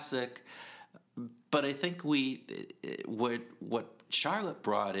classic. But I think what Charlotte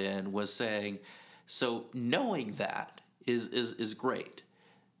brought in was saying, so knowing that is great.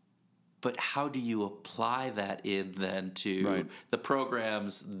 But how do you apply that in then to the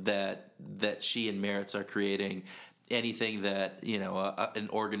programs that she and Merritt's are creating? Anything that an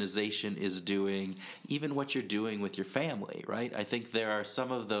organization is doing, even what you're doing with your family, right? I think there are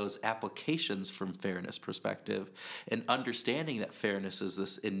some of those applications from fairness perspective, and understanding that fairness is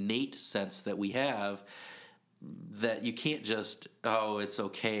this innate sense that we have, that you can't just, it's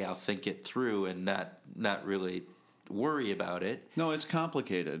okay, I'll think it through and not really worry about it. No, it's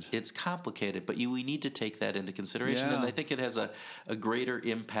complicated. It's complicated, but we need to take that into consideration, and I think it has a greater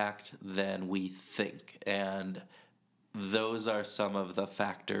impact than we think. And those are some of the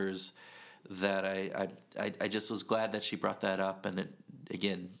factors that I just was glad that she brought that up. And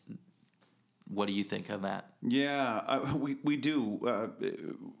again, what do you think on that? Yeah, we do.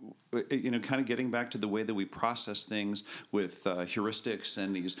 Kind of getting back to the way that we process things with heuristics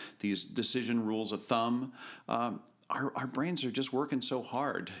and these decision rules of thumb. Our brains are just working so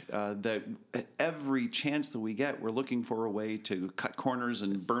hard that every chance that we get, we're looking for a way to cut corners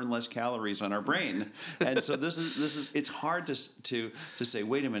and burn less calories on our brain. And so this is it's hard to say,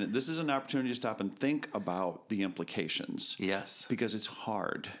 wait a minute, this is an opportunity to stop and think about the implications. Yes, because it's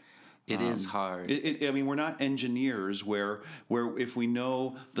hard. It is hard. We're not engineers where if we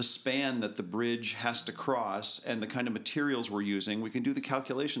know the span that the bridge has to cross and the kind of materials we're using, we can do the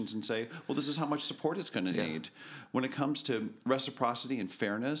calculations and say, well, this is how much support it's going to need. When it comes to reciprocity and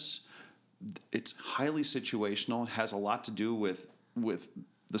fairness, it's highly situational. It has a lot to do with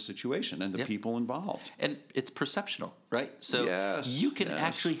the situation and the people involved. And it's perceptional, right? So you can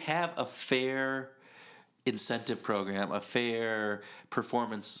actually have a fair incentive program, a fair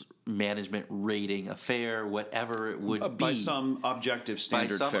performance management rating, a fair whatever it would be. By some objective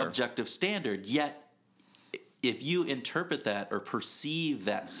standard. Yet, if you interpret that or perceive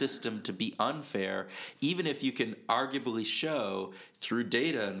that system to be unfair, even if you can arguably show through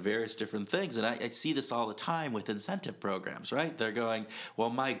data and various different things, and I see this all the time with incentive programs, right? They're going,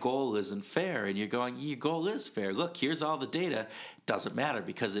 well, my goal isn't fair. And you're going, your goal is fair. Look, here's all the data. Doesn't matter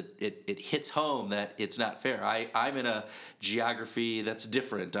because it hits home that it's not fair. I'm in a geography that's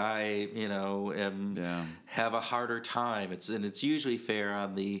different. I have a harder time. It's usually fair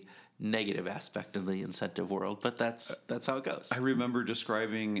on the negative aspect of the incentive world, but that's how it goes. I remember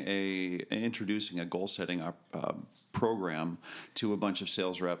introducing a goal setting program to a bunch of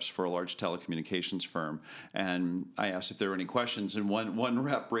sales reps for a large telecommunications firm, and I asked if there were any questions, and one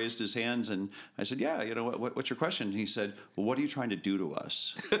rep raised his hands, and I said, what's your question? And he said, well, what are you trying to do to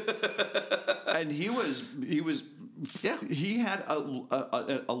us? And he had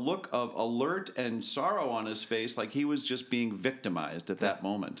a look of alert and sorrow on his face, like he was just being victimized at that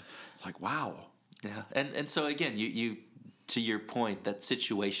moment. It's like, wow. Yeah, and so again, you to your point, that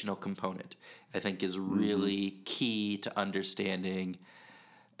situational component, I think, is really key to understanding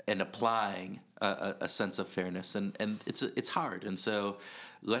and applying a sense of fairness, and it's hard, and so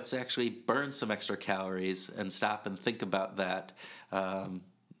let's actually burn some extra calories and stop and think about that.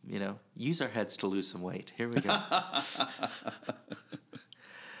 Use our heads to lose some weight. Here we go.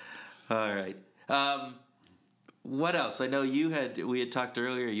 All right. What else? I know we had talked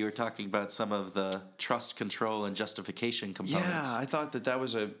earlier, you were talking about some of the trust, control, and justification components. Yeah, I thought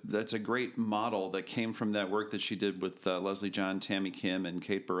that's a great model that came from that work that she did with Leslie John, Tammy Kim, and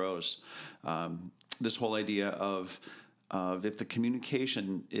Kate Burrows. This whole idea of if the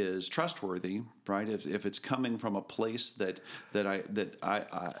communication is trustworthy, right? If it's coming from a place that I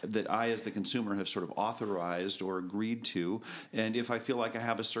as the consumer have sort of authorized or agreed to, and if I feel like I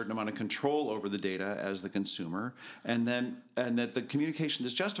have a certain amount of control over the data as the consumer, and that the communication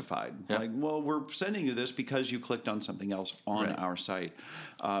is justified, like, well, we're sending you this because you clicked on something else on our site.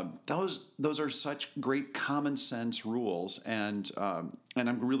 Those are such great common sense rules, and And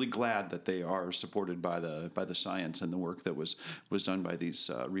I'm really glad that they are supported by the science and the work that was done by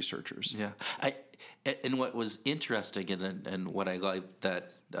these researchers. Yeah, and what was interesting and what I liked that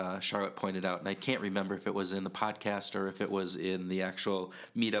Charlotte pointed out, and I can't remember if it was in the podcast or if it was in the actual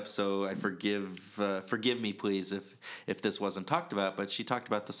meetup. So I forgive me, please, if this wasn't talked about. But she talked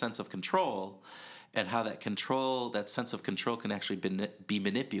about the sense of control. And how that sense of control can actually be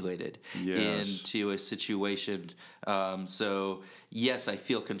manipulated into a situation. So yes, I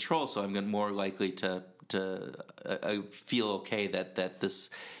feel control, so I'm more likely to feel okay that this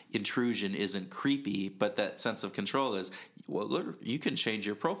intrusion isn't creepy. But that sense of control is, well, look, you can change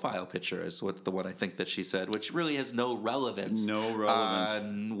your profile picture, is what the one I think that she said, which really has no relevance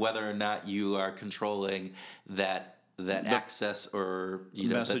on whether or not you are controlling that access or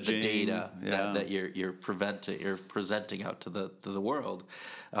the data that you're presenting out to the world,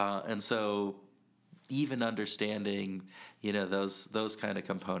 and so even understanding those kind of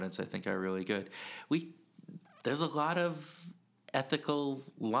components, I think, are really good. There's a lot of ethical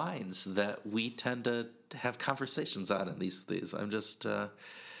lines that we tend to have conversations on in these. I'm just.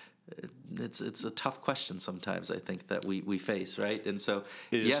 It's a tough question sometimes, I think, that we face, right? And so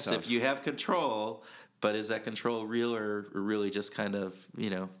yes, if you have control. But is that control real or really just kind of,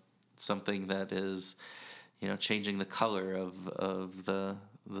 something that is, changing the color of the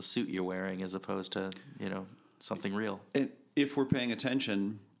suit you're wearing as opposed to, something real? And if we're paying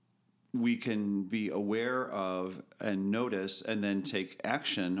attention, we can be aware of and notice and then take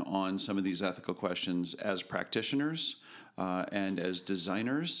action on some of these ethical questions as practitioners and as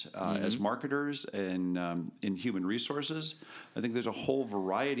designers, as marketers, and in human resources. I think there's a whole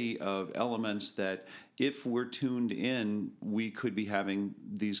variety of elements that, if we're tuned in, we could be having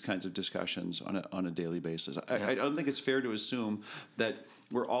these kinds of discussions on a daily basis. I don't think it's fair to assume that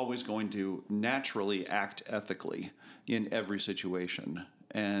we're always going to naturally act ethically in every situation,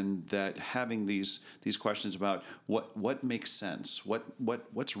 and that having these questions about what makes sense,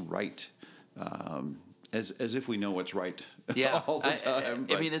 what's right. As if we know what's right all the time.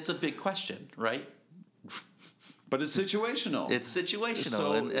 I mean, it's a big question, right? But it's situational. It's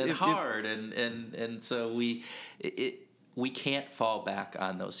situational so hard, and so we can't fall back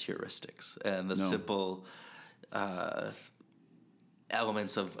on those heuristics and the simple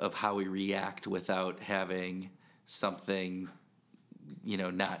elements of how we react without having something,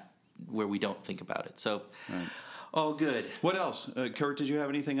 not where we don't think about it. So. Right. Oh, good. What else? Kurt, did you have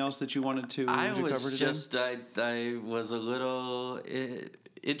anything else that you wanted to cover today? I was a little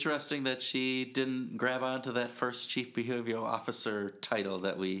interesting that she didn't grab onto that first chief behavioral officer title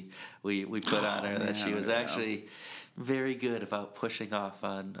that we put on her. That she was actually very good about pushing off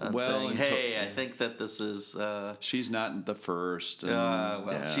on saying, hey, I think that this is... she's not the first.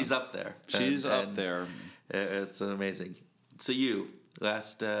 She's up there. She's up there. It's amazing. So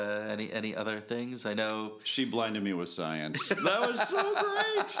last any other things? I know she blinded me with science. That was so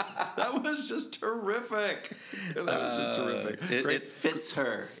great. That was just terrific. It fits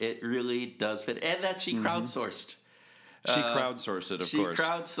her. It really does fit, and that she crowdsourced. She crowdsourced it, of course. She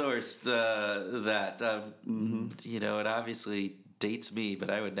crowdsourced that. It obviously dates me,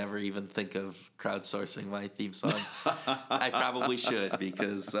 but I would never even think of crowdsourcing my theme song. I probably should,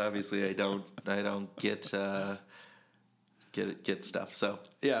 because obviously I don't get stuff. So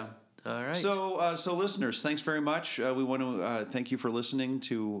yeah. All right. So listeners, thanks very much. We want to thank you for listening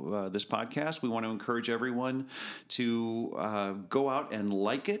to this podcast. We want to encourage everyone to go out and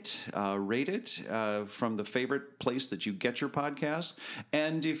like it, rate it from the favorite place that you get your podcast.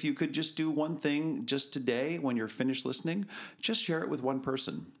 And if you could just do one thing just today when you're finished listening, just share it with one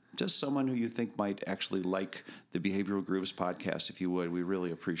person. Just someone who you think might actually like the Behavioral Grooves podcast, if you would. We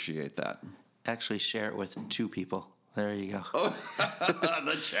really appreciate that. Actually, share it with 2 people. There you go. Oh,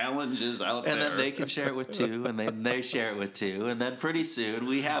 the challenge is out there. And then they can share it with 2, and then they share it with 2, and then pretty soon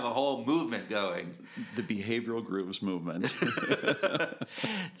we have a whole movement going. The Behavioral Grooves movement.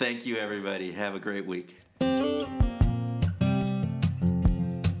 Thank you, everybody. Have a great week.